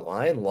people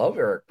online, love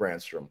Erik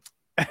Brannstrom.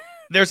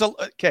 There's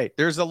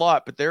a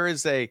lot, but there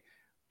is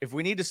if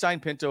we need to sign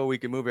Pinto, we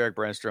can move Erik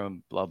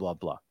Brannstrom, blah, blah,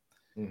 blah.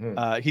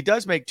 Mm-hmm. He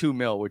does make $2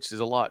 million, which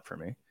is a lot for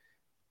me.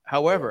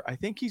 However, I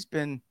think he's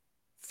been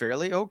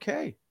fairly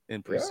okay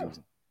in preseason.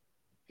 Yeah.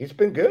 He's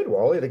been good,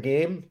 Wally. The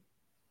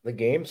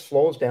game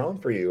slows down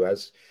for you.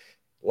 As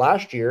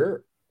last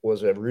year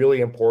was a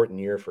really important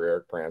year for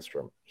Erik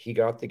Brannstrom. He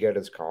got to get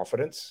his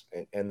confidence,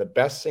 and the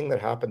best thing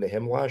that happened to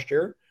him last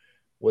year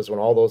was when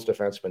all those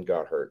defensemen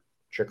got hurt.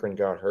 Chychrun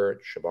got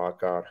hurt, Shabbat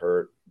got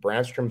hurt.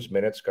 Brannstrom's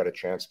minutes got a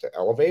chance to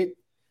elevate,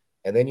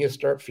 and then you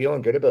start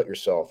feeling good about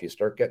yourself. You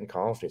start getting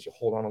confidence. You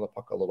hold on to the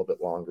puck a little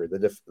bit longer.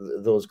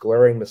 Those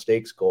glaring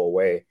mistakes go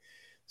away.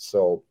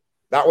 So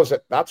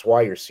that's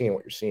why you're seeing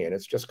what you're seeing.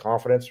 It's just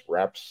confidence,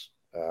 reps.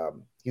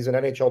 He's an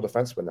NHL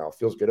defenseman now.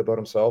 Feels good about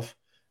himself.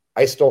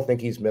 I still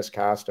think he's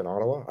miscast in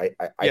Ottawa.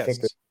 I think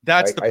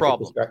that's the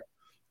problem.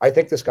 I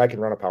think this guy can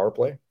run a power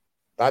play.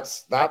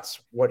 That's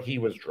what he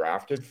was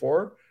drafted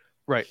for.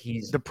 Right.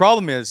 The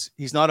problem is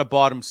he's not a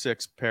bottom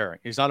 6 pairing.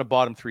 He's not a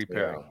bottom 3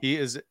 pairing.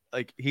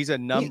 Yeah. He's a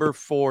number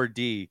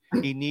 4D.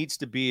 He needs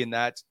to be in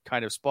that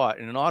kind of spot.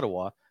 And in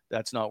Ottawa,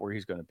 that's not where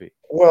he's going to be.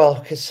 Well,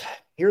 because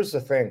here's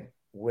the thing.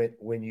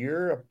 When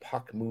you're a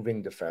puck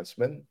moving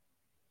defenseman,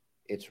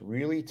 it's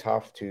really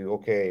tough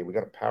we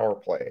got a power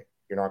play.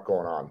 You're not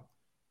going on.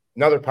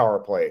 Another power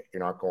play.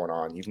 You're not going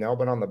on. You've now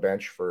been on the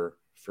bench for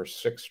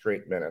 6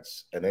 straight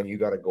minutes, and then you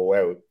got to go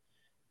out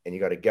and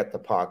you got to get the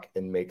puck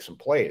and make some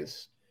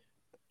plays.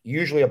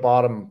 Usually a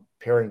bottom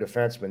pairing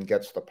defenseman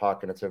gets the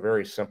puck, and it's a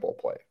very simple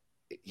play.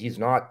 He's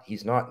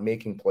not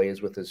making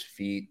plays with his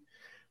feet,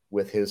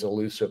 with his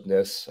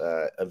elusiveness,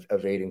 of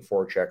evading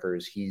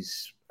forecheckers.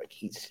 He's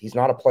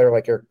not a player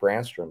like Erik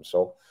Brannstrom.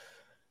 So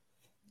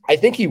I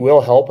think he will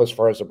help as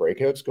far as the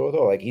breakouts go,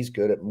 though. Like, he's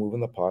good at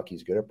moving the puck.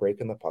 He's good at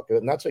breaking the puck out,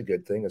 and that's a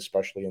good thing,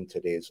 especially in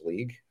today's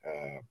league.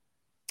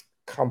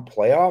 Come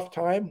playoff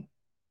time,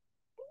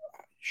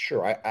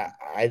 sure,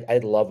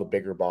 I'd love a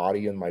bigger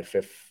body in my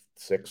 5th,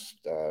 6th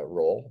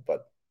role,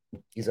 but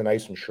he's a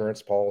nice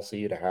insurance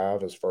policy to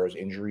have as far as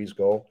injuries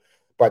go.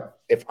 But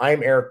if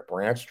I'm Erik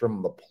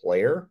Brannstrom, the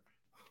player,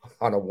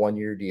 on a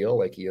 1-year deal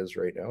like he is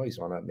right now, he's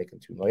on making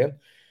 $2 million.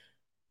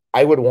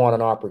 I would want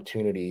an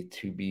opportunity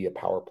to be a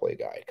power play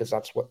guy because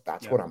that's what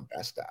I'm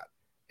best at.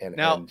 And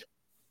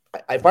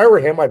if I were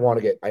him, I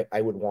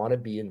would want to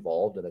be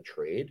involved in a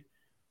trade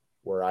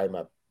where I'm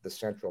the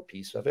central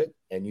piece of it,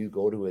 and you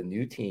go to a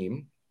new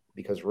team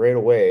because right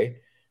away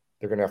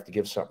they're going to have to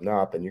give something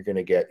up, and you're going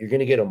to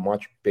get a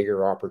much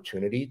bigger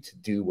opportunity to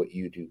do what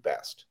you do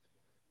best.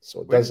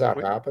 So does that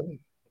happen?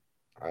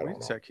 I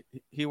don't know.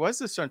 He was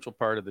the central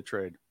part of the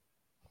trade.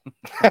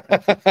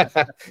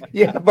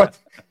 Yeah, but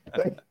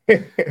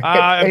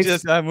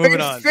I'm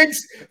moving on.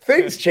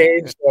 Things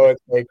change, so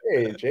it's like,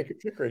 hey, Jacob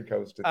Chickering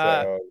comes to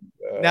town.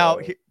 Now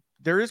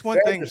there is one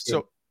thing.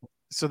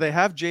 So they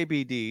have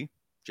JBD,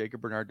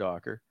 Jacob Bernard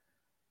Docker.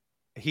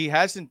 He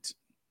hasn't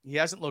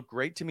looked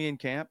great to me in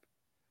camp.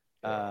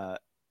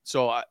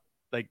 So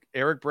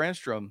Eric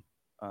Brandstrom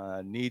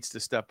needs to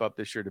step up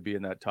this year to be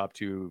in that top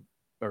two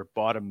or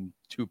bottom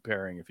two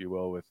pairing, if you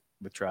will, with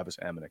Travis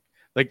Hamonic.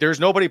 Like there's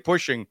nobody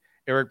pushing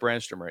Eric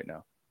Brandstrom right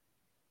now.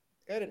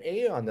 He had an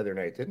A on the other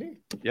night, didn't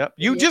he? Yep.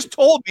 You just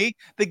told me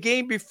the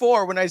game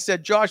before when I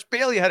said Josh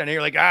Bailey had an A.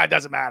 You're like, it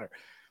doesn't matter.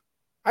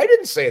 I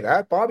didn't say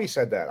that. Bobby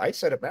said that. I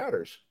said it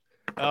matters.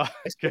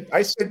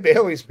 I said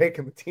Bailey's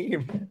making the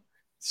team.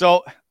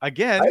 So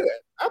again, it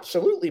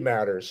absolutely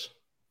matters.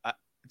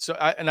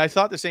 I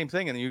thought the same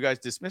thing, and then you guys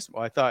dismissed me.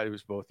 Well, I thought it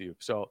was both of you.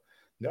 So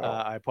no.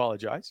 I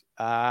apologize.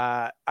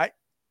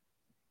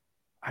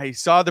 I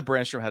saw the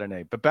Brandstrom had an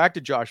A, but back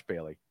to Josh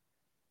Bailey.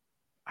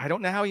 I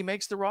don't know how he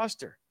makes the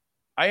roster.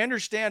 I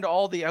understand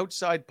all the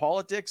outside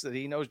politics that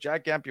he knows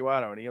Jack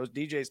Campuano and he knows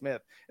DJ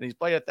Smith and he's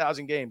played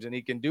 1,000 games and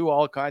he can do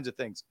all kinds of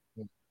things.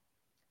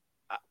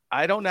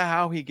 I don't know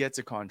how he gets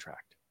a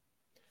contract.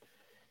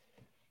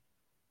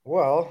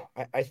 Well,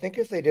 I think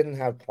if they didn't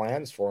have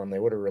plans for him, they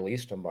would have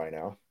released him by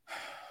now.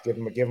 Give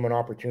him an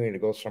opportunity to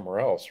go somewhere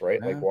else, right?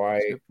 Yeah,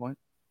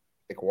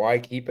 why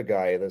keep a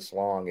guy this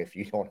long if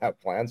you don't have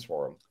plans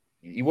for him?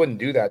 You wouldn't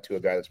do that to a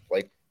guy that's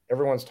like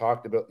everyone's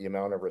talked about the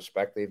amount of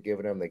respect they've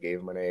given him. They gave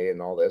him an A and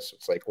all this.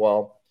 It's like,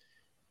 well,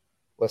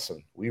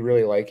 listen, we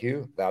really like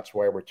you. That's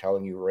why we're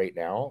telling you right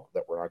now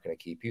that we're not going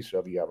to keep you. So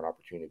if you have an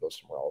opportunity to go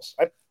somewhere else,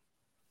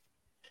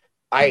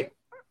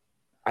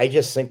 I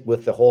just think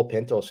with the whole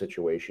Pinto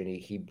situation,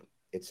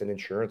 it's an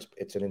insurance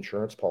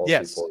policy.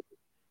 Yes. For him.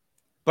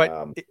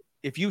 But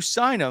if you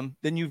sign him,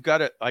 then you've got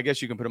to, I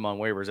guess you can put him on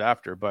waivers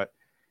after, but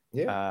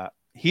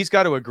he's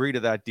got to agree to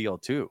that deal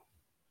too.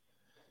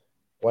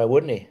 Why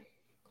wouldn't he?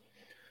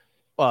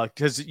 Well,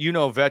 because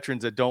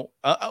veterans that don't.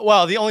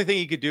 The only thing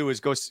he could do is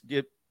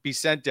be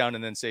sent down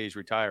and then say he's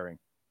retiring.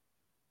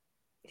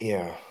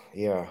 Yeah.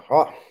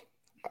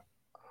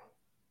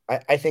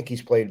 I think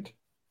he's played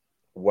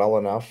well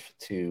enough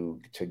to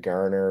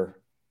garner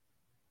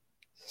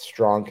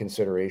strong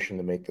consideration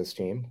to make this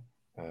team.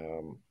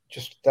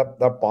 Just that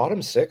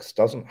bottom six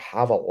doesn't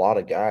have a lot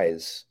of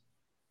guys.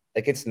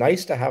 Like it's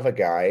nice to have a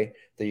guy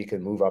that you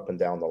can move up and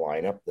down the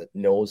lineup that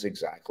knows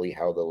exactly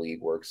how the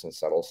league works and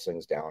settles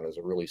things down as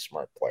a really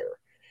smart player.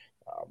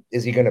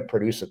 Is he going to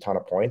produce a ton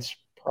of points?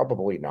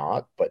 Probably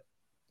not, but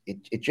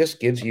it just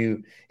gives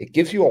you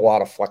a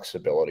lot of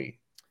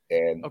flexibility.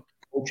 And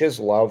coaches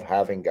love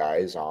having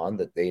guys on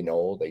that they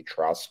know, they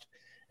trust,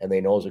 and they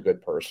know is a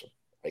good person.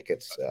 Like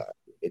it's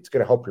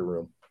going to help your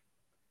room.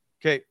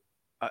 Okay.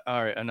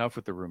 All right. Enough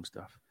with the room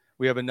stuff.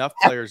 We have enough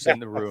players in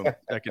the room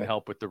that can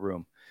help with the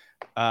room.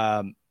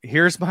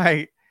 Here's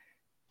my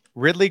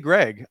Ridley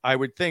Gregg, I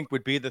would think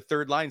would be the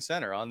third line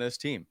center on this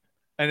team.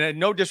 And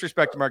no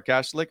disrespect to Mark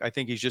Kastelic. I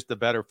think he's just a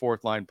better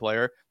fourth line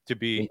player to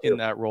be in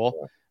that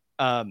role.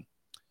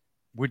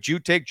 Would you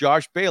take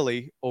Josh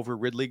Bailey over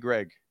Ridley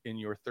Gregg in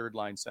your third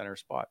line center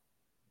spot?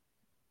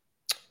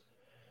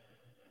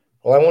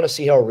 Well, I want to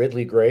see how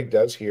Ridley Gregg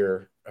does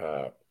here.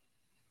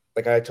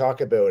 Like I talk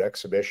about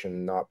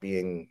exhibition not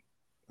being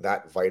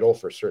that vital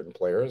for certain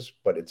players,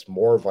 but it's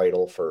more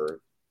vital for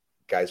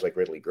guys like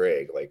Ridley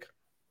Gregg. Like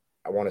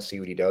I want to see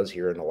what he does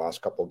here in the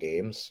last couple of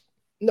games.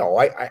 No,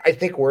 I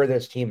think where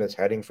this team is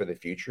heading for the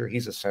future,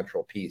 he's a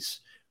central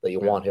piece that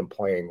you want him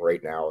playing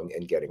right now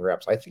and getting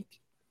reps. I think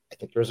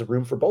there's a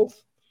room for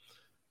both.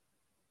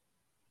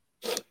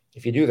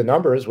 If you do the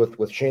numbers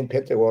with Shane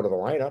Pinto out of the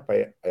lineup,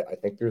 I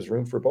think there's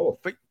room for both.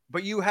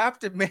 But you have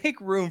to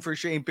make room for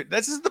Shane Pinto.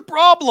 This is the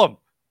problem.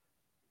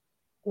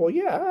 Well,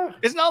 yeah.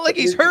 It's not like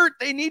he's hurt.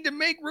 They need to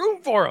make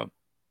room for him.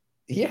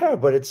 Yeah,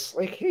 but it's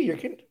like,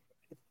 hey,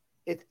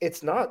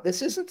 it's not.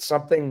 This isn't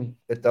something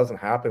that doesn't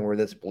happen where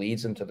this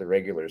bleeds into the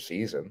regular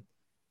season.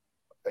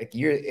 Like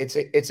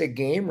it's a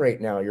game right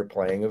now you're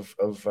playing of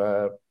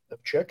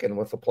chicken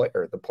with the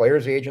player. The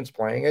player's agent's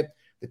playing it.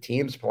 The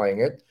team's playing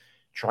it.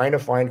 Trying to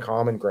find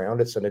common ground.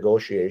 It's a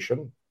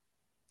negotiation.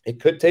 It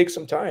could take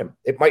some time.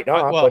 It might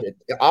not, but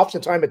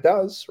oftentimes it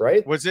does,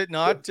 right? Was it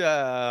not?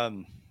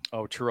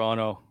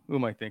 Toronto. Who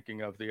am I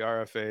thinking of? The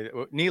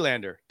RFA.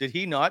 Nylander. Did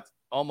he not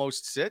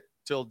almost sit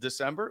till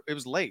December? It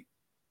was late.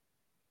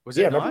 Was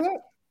it not? Remember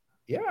that?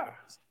 Yeah.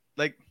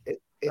 Like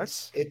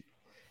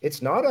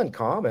it's not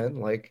uncommon.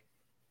 Like,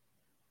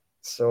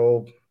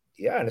 so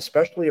Yeah, and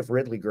especially if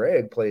Ridley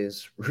Gregg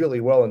plays really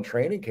well in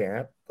training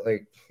camp,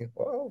 like,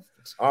 well,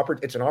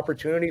 it's an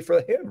opportunity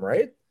for him,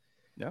 right?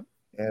 Yeah.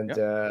 And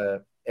Yeah.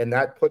 And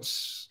that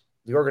puts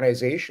the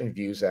organization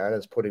views that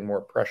as putting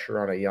more pressure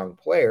on a young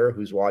player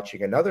who's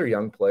watching another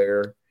young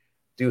player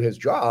do his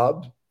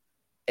job.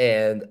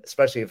 And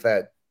especially if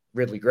that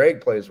Ridley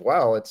Gregg plays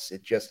well,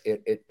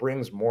 it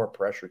brings more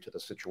pressure to the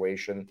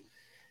situation.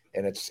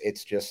 And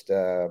it's just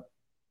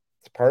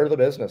it's part of the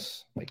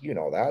business. Like,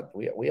 that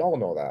we all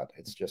know that.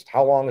 It's just,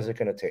 how long is it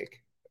going to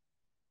take?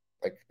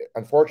 Like,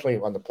 unfortunately,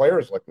 on the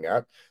players looking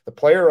at, the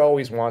player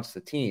always wants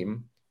the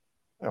team.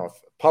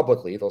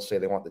 Publicly they'll say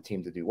they want the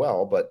team to do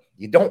well, but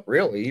you don't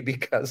really,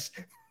 because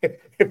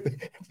if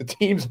the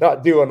team's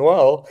not doing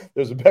well,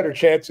 there's a better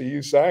chance of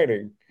you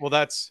signing. Well,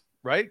 that's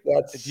right.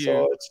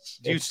 Do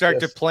you start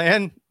to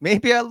plan?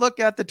 Maybe I look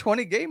at the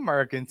 20 game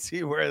mark and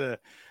see where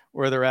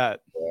they're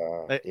at.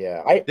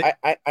 Yeah.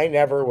 I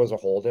never was a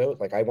holdout.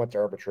 Like, I went to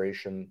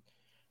arbitration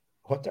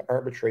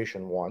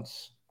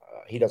once.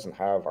 He doesn't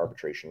have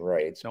arbitration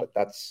rights, nope.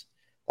 But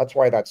that's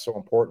why that's so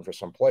important for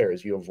some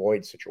players. You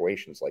avoid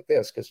situations like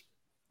this, because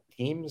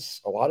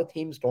a lot of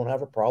teams don't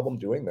have a problem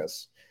doing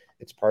this.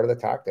 It's part of the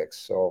tactics.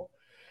 So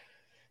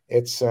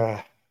it's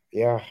like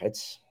I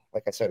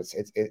said,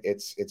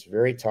 it's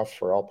very tough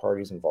for all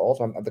parties involved.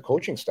 The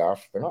coaching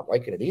staff, they're not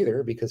liking it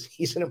either, because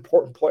he's an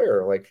important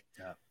player. Like,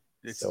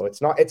 so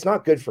it's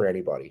not good for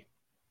anybody.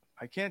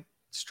 I can't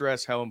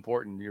stress how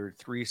important your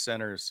three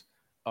centers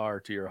are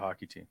to your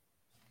hockey team.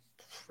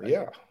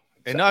 Yeah. Exactly.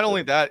 And not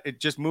only that, it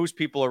just moves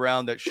people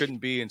around that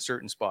shouldn't be in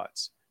certain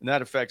spots. And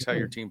that affects how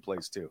your team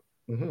plays too.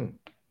 Mm-hmm.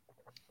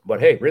 But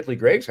hey, Ridley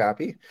Gregg's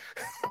happy.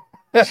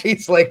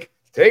 He's like,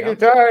 take your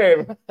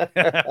time.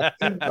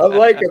 I'm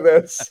liking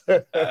this.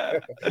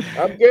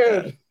 I'm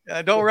good.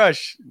 Don't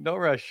rush. No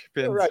rush,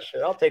 Pins. Don't rush.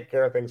 I'll take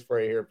care of things for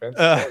you here, Pins.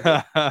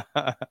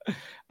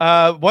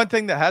 One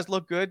thing that has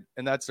looked good,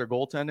 and that's their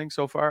goaltending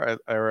so far,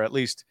 or at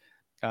least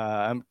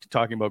I'm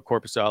talking about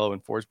Korpisalo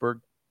and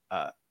Forsberg.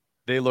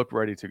 They look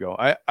ready to go.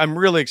 I'm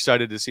really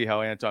excited to see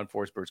how Anton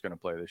Forsberg's going to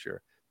play this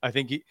year. I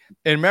think and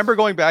remember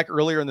going back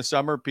earlier in the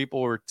summer,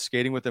 people were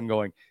skating with him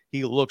going,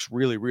 he looks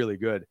really, really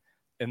good.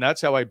 And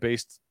that's how I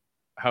based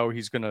how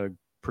he's going to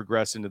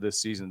progress into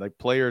this season. Like,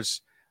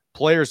 players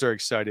are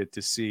excited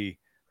to see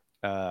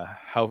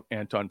how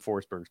Anton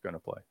Forsberg's going to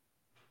play.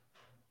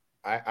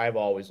 I've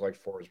always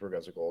liked Forsberg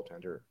as a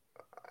goaltender.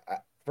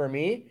 For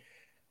me,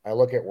 I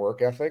look at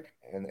work ethic,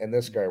 and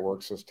this guy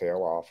works his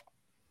tail off.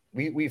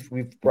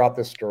 We've brought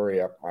this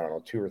story up, I don't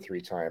know, 2 or 3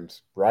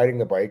 times. Riding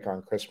the bike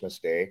on Christmas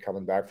Day,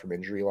 coming back from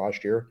injury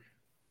last year,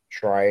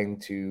 trying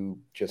to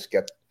just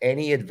get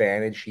any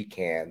advantage he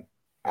can.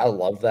 I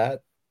love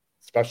that,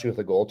 especially with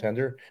a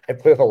goaltender. I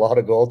play with a lot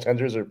of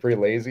goaltenders who are pretty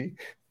lazy.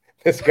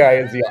 This guy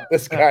is the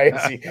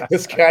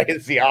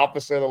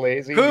opposite of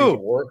lazy.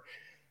 Who?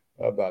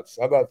 I'm not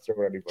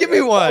throwing anybody. Give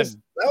me one.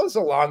 That was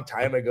a long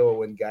time ago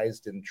when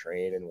guys didn't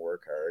train and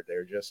work hard.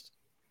 They're just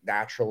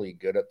naturally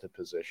good at the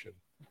position.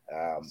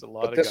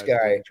 But this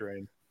guy,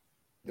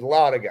 a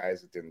lot of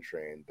guys that didn't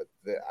train. But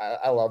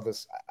I love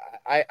this.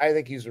 I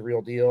think he's a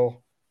real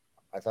deal.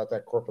 I thought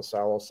that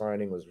Korpisalo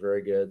signing was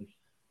very good.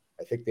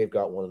 I think they've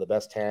got one of the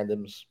best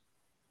tandems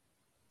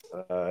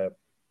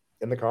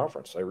in the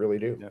conference. I really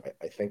do. Yeah.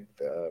 I think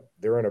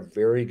they're in a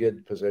very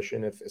good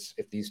position if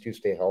these two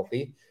stay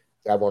healthy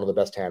to have one of the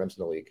best tandems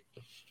in the league.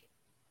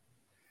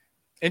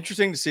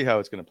 Interesting to see how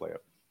it's going to play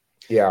out.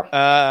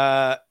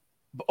 Yeah.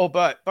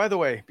 But by the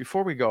way,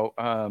 before we go,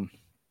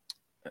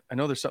 I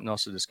know there's something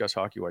else to discuss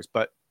hockey-wise,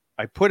 but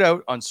I put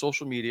out on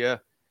social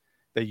media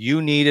that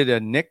you needed a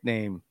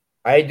nickname.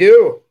 I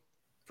do.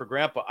 For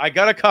Grandpa. I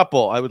got a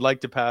couple I would like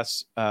to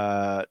pass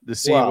to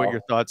see what your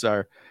thoughts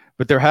are.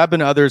 But there have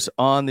been others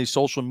on the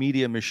social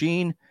media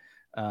machine.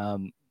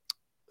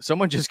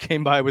 Someone just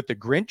came by with the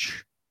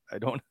Grinch.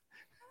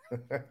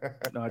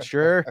 Not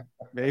sure.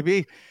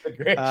 Maybe. The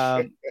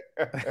Grinch.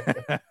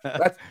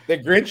 The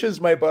Grinch is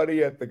my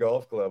buddy at the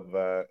golf club.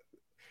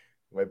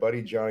 My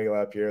buddy Johnny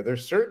Lapierre.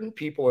 There's certain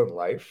people in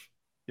life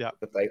that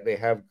they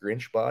have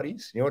Grinch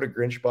bodies. You know what a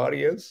Grinch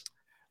body is?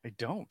 I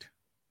don't.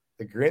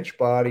 The Grinch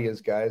body is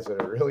guys that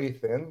are really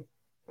thin.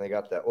 They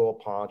got that little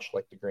paunch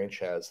like the Grinch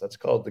has. That's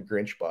called the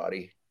Grinch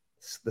body.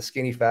 It's the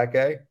skinny fat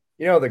guy.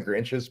 You know how the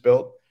Grinch is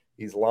built?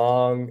 He's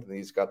long and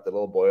he's got the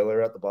little boiler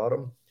at the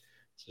bottom.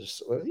 It's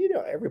just,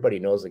 everybody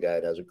knows the guy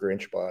that has a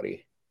Grinch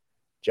body.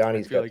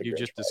 Johnny's got like the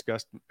Grinch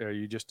body.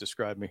 You just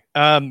described me.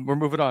 We're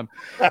moving on.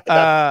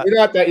 You're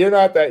not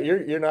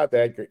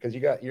that great because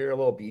you're a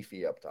little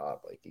beefy up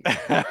top. Like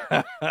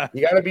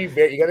you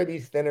gotta be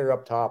thinner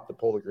up top to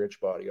pull the Grinch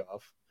body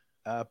off.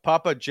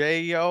 Papa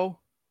J-O,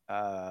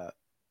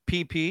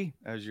 PP,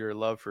 as your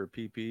love for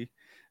PP.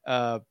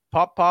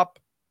 Pop,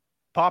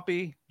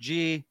 Poppy,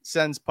 G,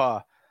 Sens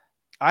Pa.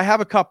 I have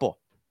a couple.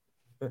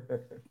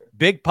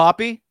 Big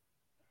Poppy.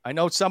 I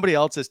know somebody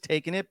else has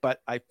taken it,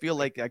 but I feel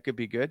like that could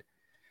be good.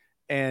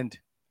 And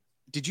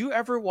did you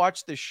ever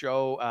watch the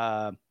show?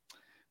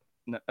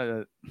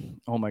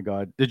 Oh my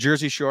God, The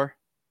Jersey Shore?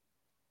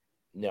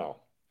 No.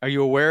 Are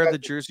you aware of The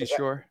Jersey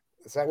Shore?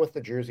 Is that with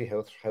the Jersey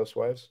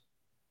Housewives?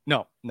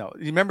 No. You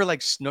remember like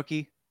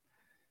Snooki?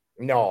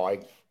 No, I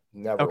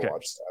never Okay.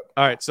 watched that.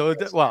 All right. So,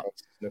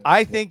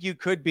 I think you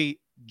could be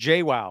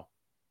JWoww.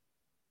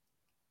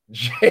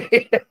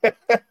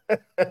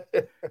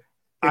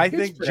 I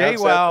think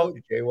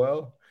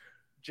JWoww.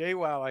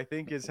 JWoww, I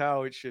think, is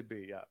how it should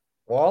be. Yeah.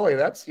 Wally,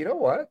 that's, you know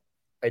what?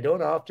 I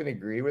don't often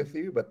agree with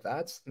you, but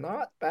that's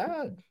not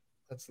bad.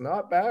 That's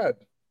not bad.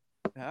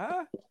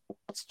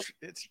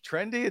 It's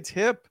trendy. It's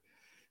hip.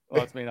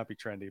 Well, it may not be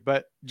trendy,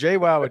 but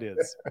JWoww it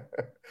is.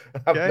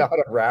 I'm not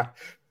a rap.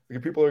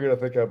 People are gonna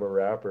think I'm a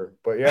rapper,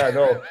 but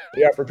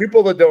for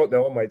people that don't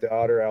know, my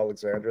daughter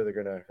Alexandra,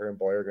 her and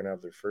boy are gonna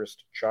have their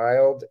first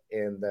child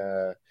in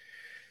the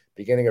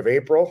beginning of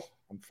April.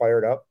 I'm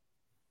fired up.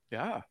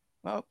 Yeah.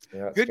 Well,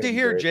 good to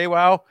hear,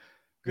 JWoww.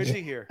 Good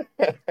to hear.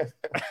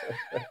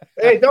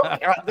 Hey,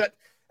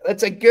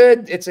 it's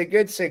a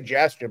good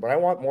suggestion, but I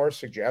want more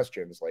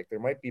suggestions. Like there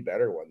might be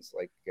better ones.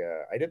 Like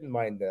I didn't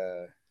mind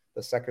the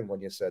second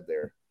one you said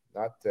there,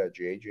 not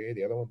JJ.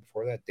 The other one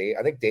before that, Dave.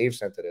 I think Dave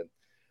sent it in.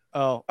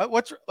 Oh,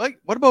 what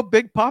about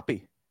Big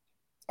Poppy?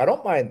 I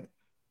don't mind.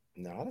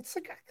 No, that's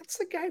the guy. That's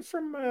the guy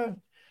from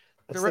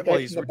he's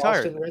retired.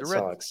 Boston Red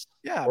Sox.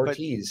 Yeah,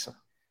 Ortiz.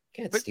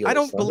 But I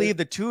don't believe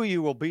the two of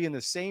you will be in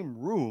the same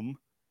room,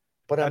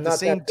 but at the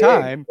same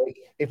time.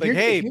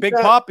 Big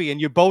Poppy, and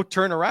you both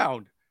turn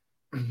around.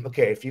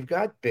 Okay, if you've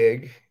got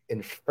Big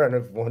in front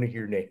of one of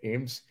your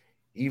names,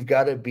 you've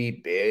got to be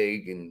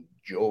big and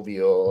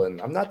jovial.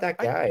 And I'm not that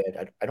guy.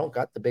 I don't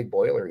got the big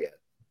boiler yet.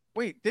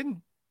 Wait,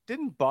 didn't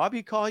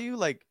Bobby call you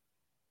like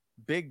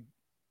Big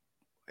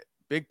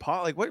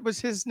Paw? Like, what was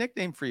his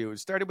nickname for you? It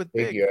started with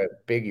Big.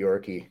 Big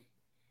Yorkie.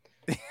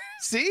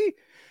 See?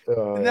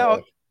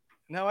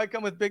 Now I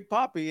come with Big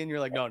Poppy, and you're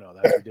like, no,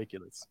 that's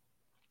ridiculous.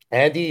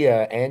 Andy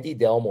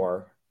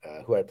Delmore,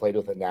 who I played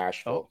with at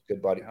Nashville,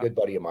 good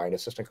buddy of mine,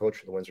 assistant coach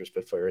for the Windsor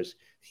Spitfires,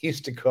 he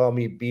used to call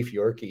me Beef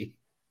Yorkie.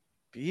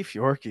 Beef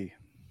Yorkie.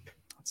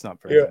 That's not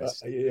very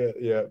nice.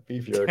 Yeah,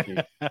 Beef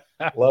Yorkie.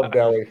 Love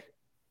Delly.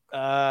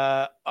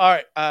 All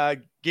right.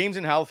 Games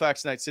in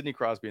Halifax tonight. Sidney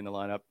Crosby in the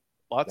lineup.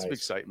 Lots of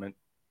excitement.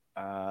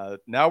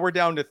 Now we're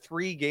down to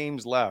 3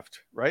 games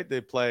left, right?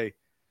 They play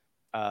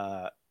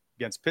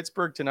against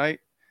Pittsburgh tonight.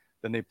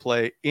 Then they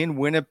play in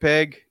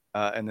Winnipeg.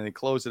 And then they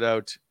close it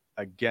out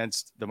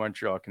against the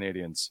Montreal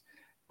Canadiens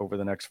over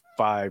the next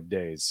 5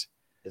 days.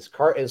 Is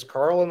Carlson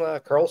in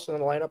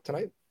the lineup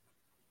tonight?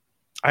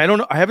 I don't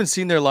know. I haven't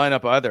seen their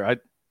lineup either.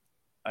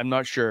 I'm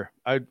not sure.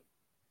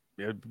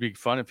 It'd be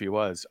fun if he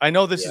was. I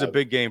know this is a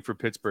big game for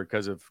Pittsburgh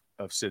because of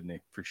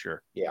Sidney, for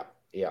sure. Yeah,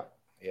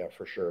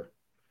 for sure.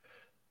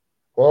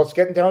 Well, it's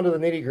getting down to the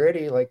nitty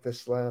gritty. Like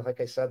this,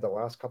 like I said, the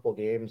last couple of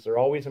games, they're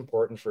always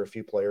important for a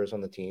few players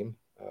on the team.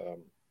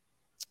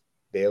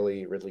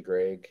 Bailey, Ridley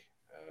Gregg,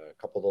 a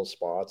couple of those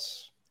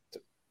spots.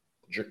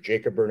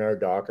 Jacob Bernard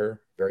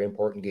Docker, very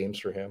important games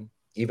for him,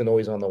 even though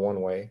he's on the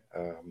one way.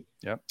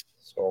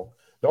 So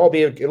it'll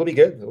be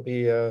good. It'll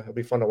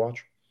be fun to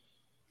watch.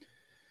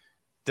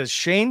 Does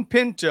Shane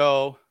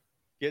Pinto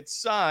get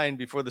signed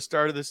before the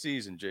start of the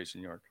season,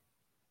 Jason York?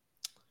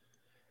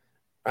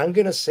 I'm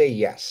gonna say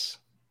yes.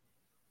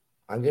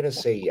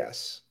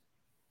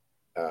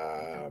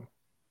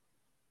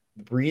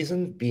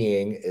 Reason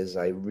being is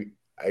I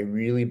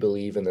really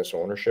believe in this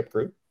ownership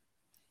group,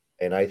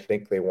 and I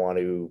think they're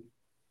going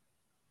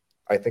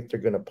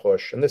to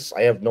push, and this,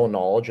 I have no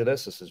knowledge of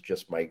this. This is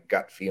just my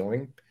gut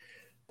feeling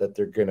that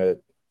they're going to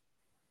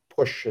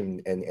push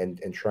and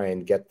try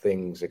and get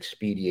things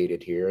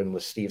expedited here. And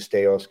with Steve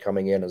Staios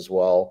coming in as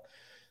well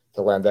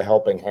to lend a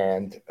helping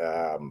hand,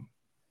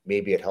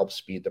 maybe it helps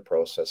speed the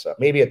process up.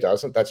 Maybe it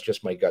doesn't. That's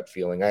just my gut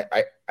feeling.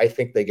 I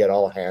think they get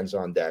all hands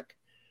on deck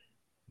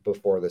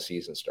before the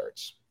season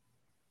starts.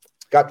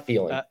 Gut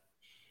feeling.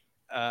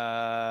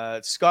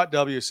 Scott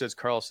W says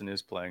Carlson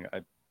is playing.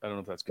 I don't know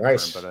if that's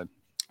confirmed,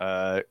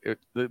 but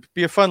it'd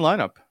be a fun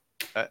lineup.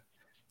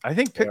 I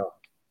think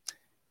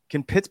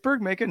can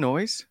Pittsburgh make a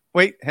noise?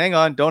 Wait, hang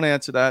on. Don't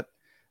answer that.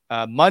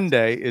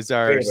 Monday is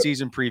our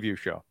season preview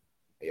show.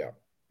 Yeah.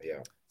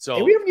 So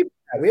hey, we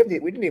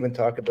didn't even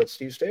talk about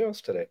Steve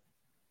Staios today.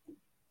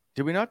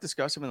 Did we not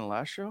discuss him in the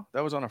last show?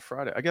 That was on a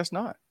Friday. I guess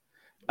not.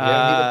 We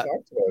haven't even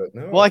talked about it.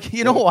 No. Well,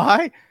 you know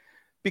why?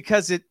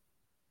 Because it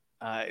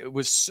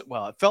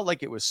felt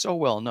like it was so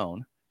well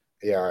known.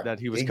 Yeah, that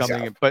he was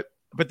coming in. But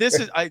this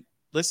is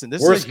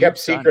this worst is kept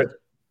secret.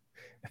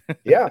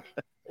 Yeah.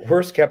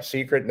 Worst kept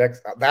secret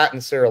next. That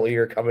and Sarah Lee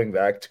are coming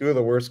back. 2 of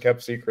the worst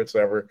kept secrets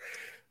ever.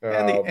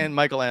 And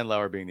Michael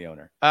Andlauer being the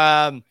owner.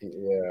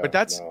 But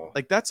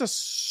that's a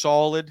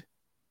solid.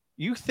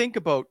 You think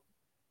about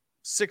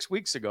 6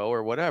 weeks ago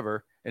or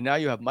whatever, and now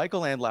you have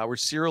Michael Andlauer,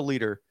 Cyril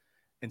Leader,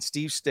 and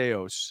Steve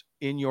Staios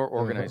in your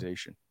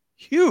organization.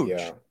 Huge.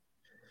 Yeah.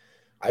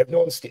 I've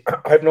known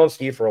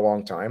Steve for a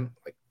long time.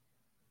 Like,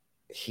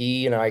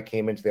 he and I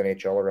came into the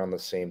NHL around the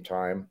same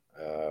time.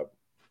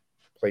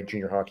 Played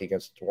junior hockey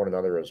against one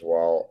another as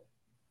well.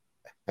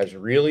 Has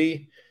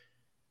really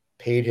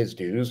paid his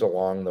dues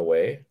along the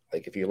way.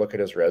 Like, if you look at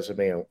his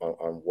resume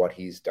on what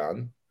he's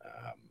done,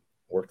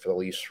 worked for the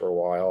Leafs for a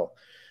while.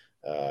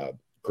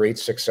 Great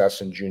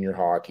success in junior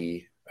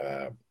hockey,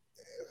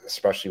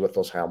 especially with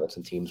those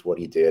Hamilton teams, what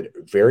he did.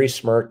 Very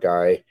smart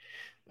guy,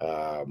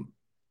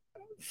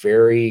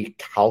 very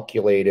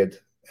calculated,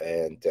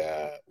 and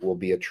will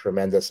be a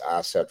tremendous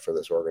asset for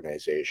this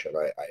organization.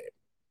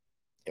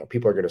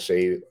 People are going to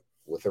say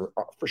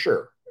for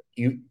sure,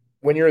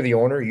 when you're the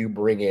owner, you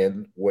bring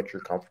in what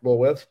you're comfortable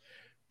with,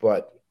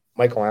 but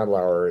Michael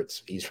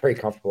Andlauer, he's very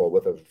comfortable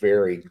with a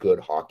very good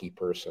hockey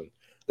person.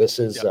 This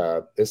is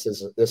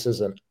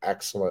an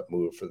excellent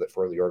move for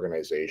the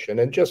organization,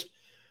 and just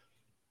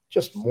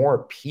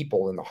more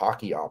people in the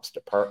hockey ops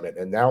department,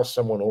 and now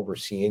someone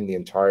overseeing the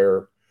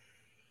entire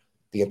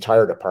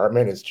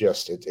department is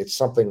it's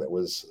something that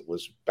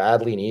was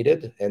badly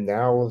needed, and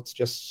now it's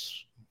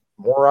just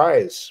more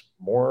eyes,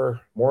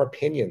 more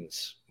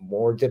opinions,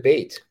 more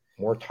debate,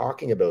 more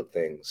talking about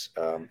things.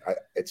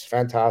 It's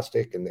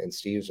fantastic, and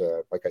Steve's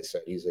like I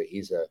said, he's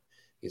a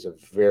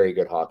very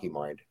good hockey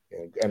mind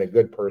and a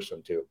good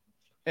person too.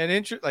 And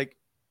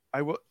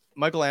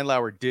Michael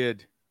Andlauer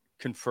did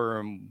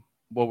confirm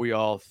what we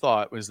all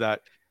thought, was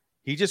that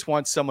he just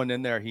wants someone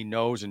in there he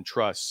knows and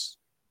trusts,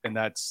 and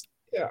that's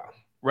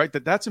right.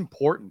 That's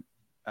important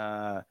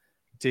to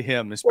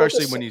him,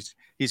 especially when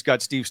he's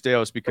got Steve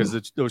Staios,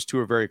 because those two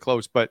are very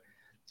close. But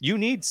you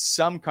need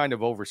some kind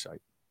of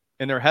oversight,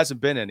 and there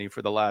hasn't been any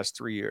for the last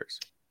 3 years.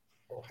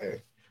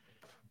 Okay.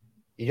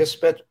 He just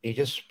spent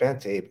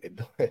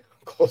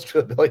close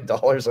to $1 billion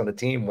on a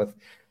team with,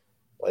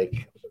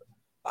 like,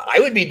 I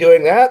would be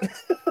doing that.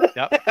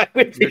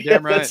 Yep. You're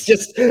damn right.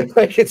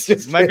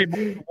 It might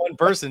be one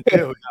person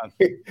too.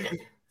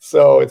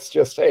 So it's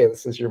just, hey,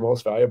 this is your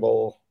most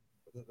valuable.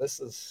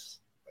 This is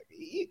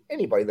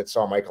anybody that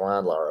saw Michael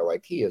Andlauer,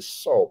 like, he is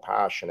so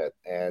passionate,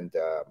 and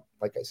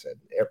like I said,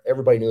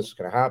 everybody knew this was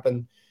going to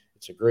happen.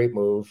 It's a great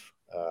move.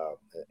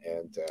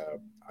 And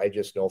I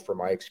just know from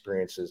my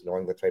experiences,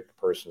 knowing the type of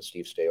person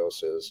Steve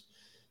Staios is,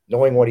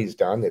 knowing what he's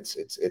done, it's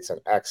an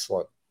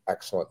excellent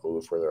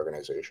move for the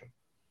organization.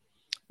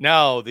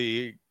 Now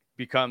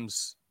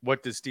becomes,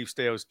 what does Steve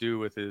Staios do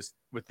with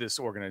this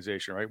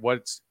organization, right?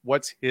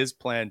 What's his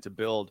plan to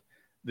build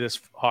this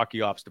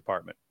hockey ops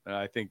department? And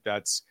I think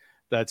that's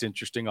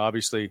interesting.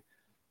 Obviously,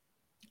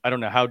 I don't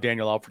know how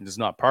Daniel Alfred is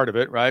not part of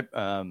it, right?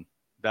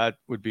 That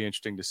would be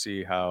interesting to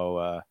see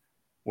how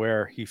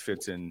where he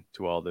fits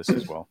into all this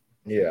as well.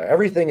 Yeah,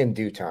 everything in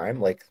due time.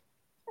 Like,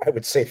 I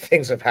would say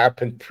things have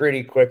happened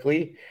pretty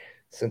quickly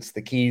since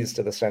the keys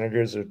to the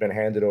Senators have been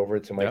handed over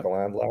to Michael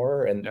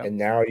Andlauer, and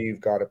now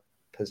you've got a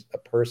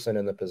person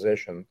in the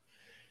position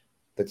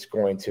that's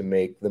going to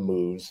make the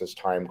moves as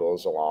time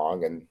goes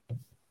along. And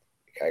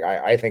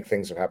I think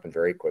things have happened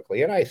very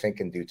quickly, and I think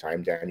in due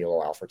time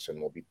Daniel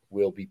Alfredsson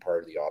will be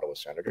part of the Ottawa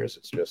Senators.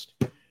 It's just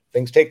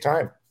things take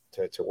time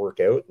to work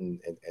out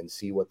and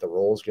see what the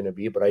role is going to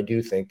be. But I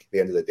do think at the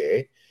end of the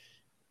day,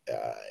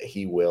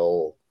 he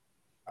will.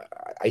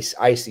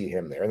 I see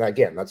him there, and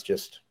again, that's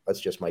just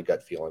my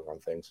gut feeling on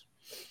things.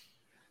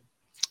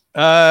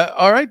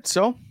 All right,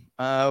 so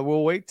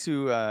we'll wait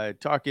to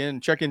check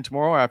in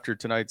tomorrow after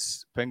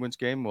tonight's Penguins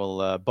game.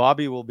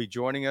 Bobby will be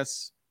joining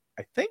us.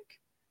 I think.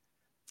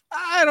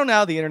 I don't know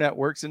how the internet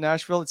works in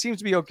Nashville. It seems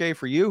to be okay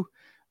for you.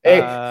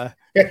 Hey,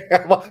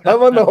 I'm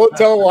on the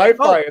hotel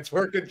Wi-Fi. It's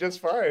working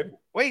just fine.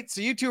 Wait,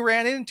 so you two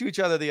ran into each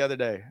other the other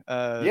day?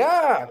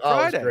 Yeah, it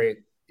was great.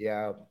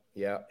 Yeah.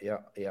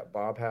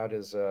 Bob had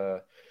his.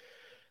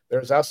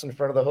 There's us in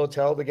front of the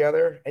hotel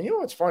together, and you know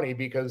what's funny,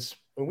 because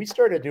when we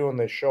started doing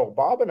this show,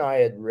 Bob and I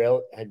had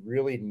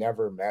really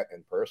never met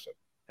in person.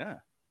 Yeah,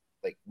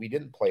 like, we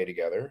didn't play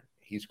together.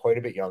 He's quite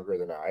a bit younger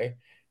than I.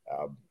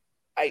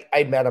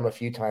 I met him a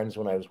few times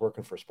when I was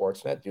working for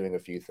Sportsnet, doing a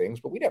few things,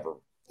 but we never,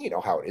 you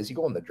know how it is. You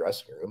go in the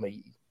dressing room.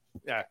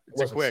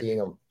 Seeing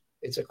him.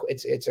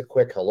 It's a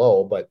quick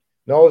hello, but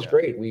no, it was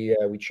great. We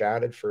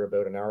chatted for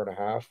about an hour and a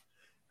half.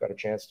 Got a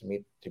chance to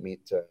meet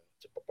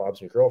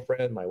Bob's new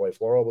girlfriend. My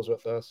wife Laurel was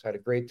with us. Had a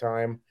great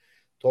time.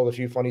 Told a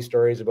few funny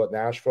stories about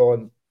Nashville,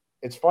 and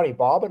it's funny.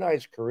 Bob and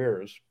I's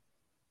careers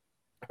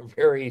are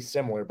very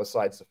similar,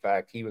 besides the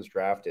fact he was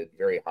drafted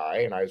very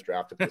high and I was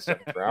drafted in the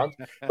 7th round.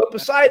 But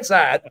besides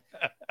that,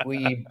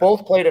 we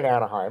both played in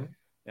Anaheim.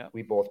 Yeah.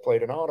 We both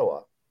played in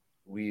Ottawa.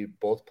 We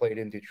both played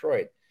in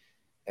Detroit.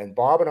 And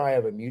Bob and I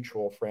have a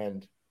mutual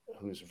friend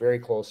who's very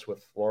close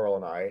with Laurel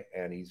and I,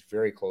 and he's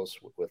very close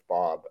with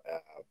Bob.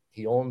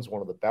 He owns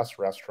one of the best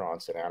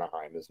restaurants in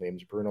Anaheim. His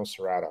name's Bruno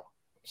Serrato.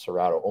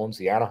 Serrato owns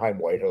the Anaheim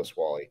White House,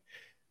 Wally.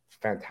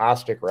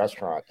 Fantastic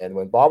restaurant. And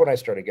when Bob and I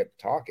started getting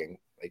talking,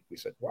 like, we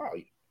said, wow,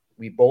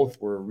 we both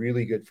were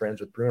really good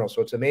friends with Bruno.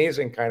 So it's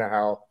amazing kind of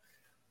how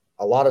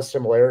a lot of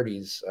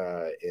similarities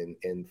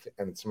in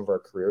some of our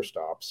career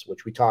stops,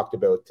 which we talked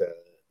about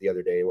the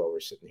other day while we were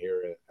sitting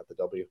here at the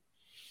W.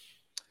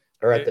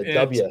 Or at the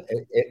W.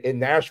 In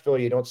Nashville,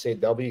 you don't say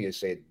W, you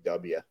say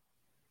W.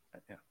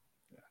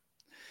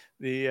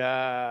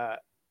 Yeah.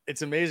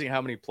 It's amazing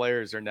how many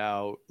players are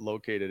now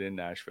located in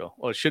Nashville.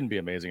 Well, it shouldn't be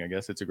amazing, I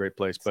guess. It's a great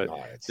place, but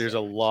there's a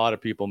lot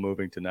of people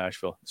moving to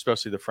Nashville,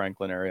 especially the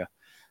Franklin area.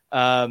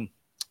 All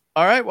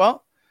right,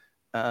 well,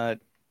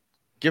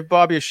 give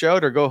Bobby a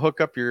shout or go hook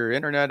up your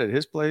internet at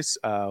his place.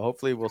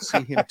 Hopefully we'll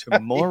see him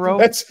tomorrow.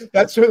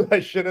 That's what I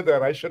should have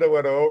done. I should have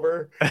went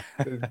over.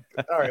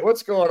 All right,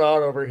 what's going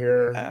on over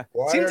here?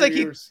 Seems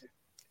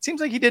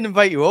like he didn't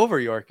invite you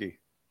over, Yorkie.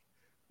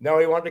 No,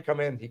 he wanted to come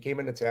in. He came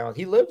into town.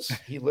 He lives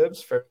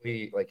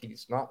fairly, like,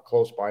 he's not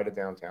close by to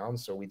downtown,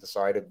 so we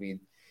decided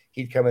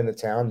he'd come into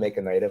town, make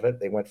a night of it.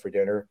 They went for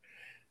dinner.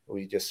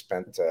 We just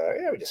spent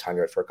we just hung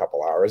out for a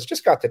couple hours.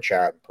 Just got to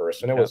chat in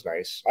person. It was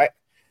nice.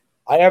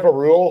 I have a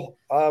rule,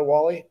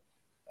 Wally.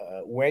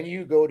 When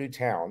you go to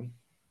town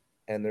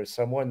and there's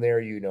someone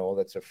there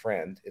that's a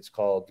friend, it's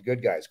called the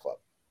Good Guys Club.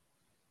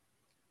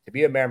 To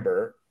be a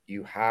member,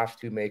 you have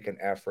to make an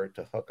effort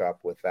to hook up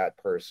with that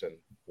person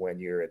when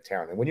you're in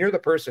town. And when you're the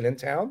person in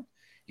town,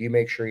 you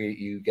make sure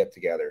you get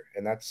together.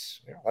 And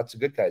that's a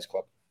Good Guys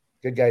Club.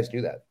 Good guys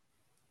do that.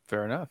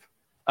 Fair enough.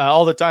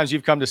 All the times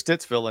you've come to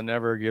Stittsville and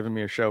never given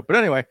me a show. But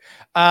anyway,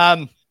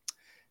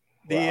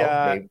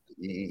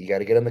 you got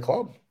to get in the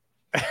club.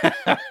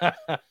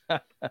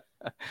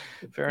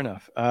 Fair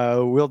enough.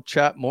 We'll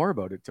chat more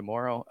about it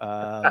tomorrow.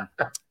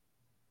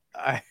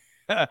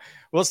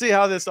 We'll see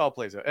how this all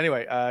plays out.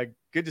 Anyway,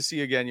 good to see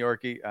you again,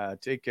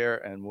 Yorkie. Take care,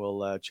 and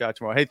we'll chat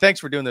tomorrow. Hey, thanks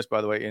for doing this, by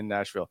the way, in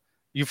Nashville.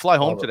 You fly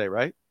home today,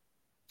 right?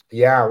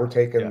 Yeah, we're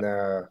taking.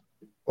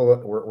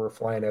 We're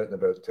flying out in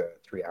about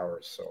 3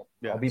 hours, so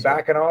I'll be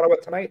back in Ottawa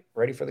tonight,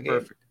 ready for the game.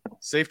 Perfect.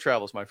 Safe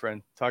travels, my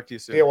friend. Talk to you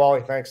soon. See you,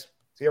 Wally. Thanks.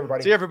 See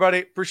you,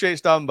 everybody. Appreciate you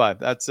stopping by.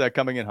 That's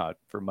Coming In Hot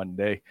for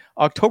Monday,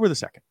 October the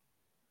 2nd.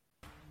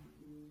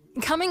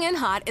 Coming In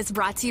Hot is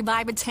brought to you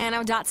by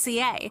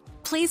Botano.ca.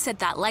 Please hit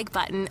that like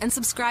button and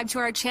subscribe to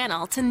our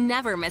channel to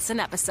never miss an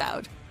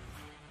episode.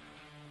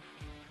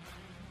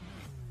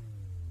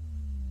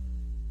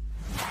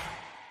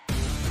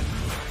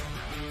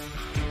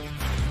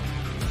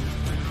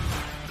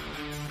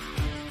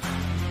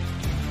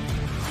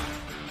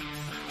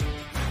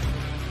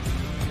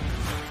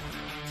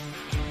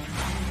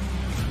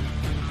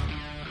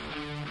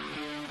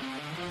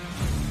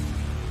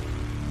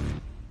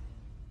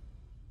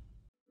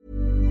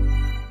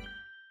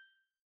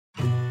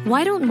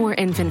 Why don't more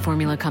infant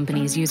formula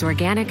companies use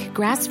organic,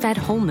 grass-fed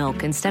whole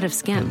milk instead of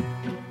skim?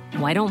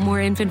 Why don't more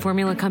infant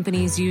formula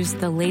companies use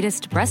the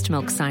latest breast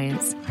milk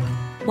science?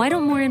 Why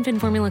don't more infant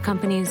formula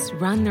companies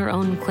run their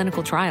own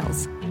clinical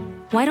trials?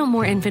 Why don't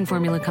more infant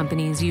formula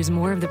companies use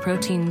more of the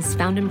proteins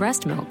found in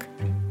breast milk?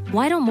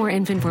 Why don't more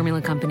infant formula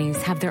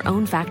companies have their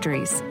own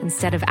factories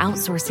instead of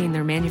outsourcing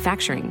their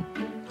manufacturing?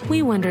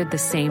 We wondered the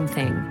same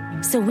thing.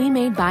 So we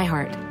made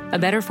ByHeart, a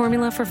better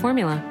formula for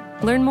formula.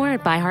 Learn more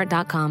at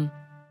byheart.com.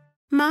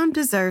 Mom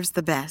deserves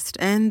the best,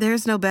 and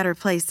there's no better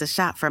place to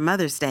shop for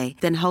Mother's Day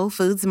than Whole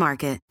Foods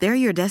Market. They're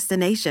your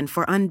destination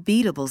for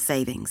unbeatable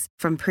savings,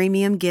 from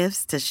premium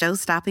gifts to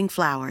show-stopping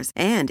flowers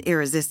and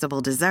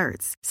irresistible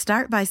desserts.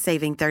 Start by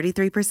saving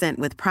 33%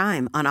 with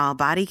Prime on all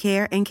body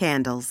care and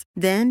candles.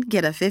 Then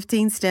get a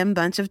 15-stem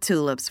bunch of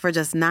tulips for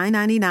just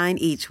 $9.99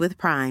 each with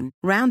Prime.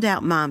 Round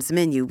out Mom's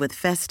menu with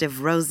festive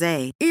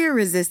rosé,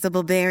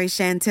 irresistible berry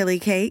chantilly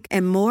cake,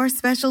 and more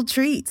special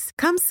treats.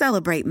 Come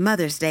celebrate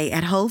Mother's Day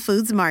at Whole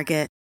Foods Market.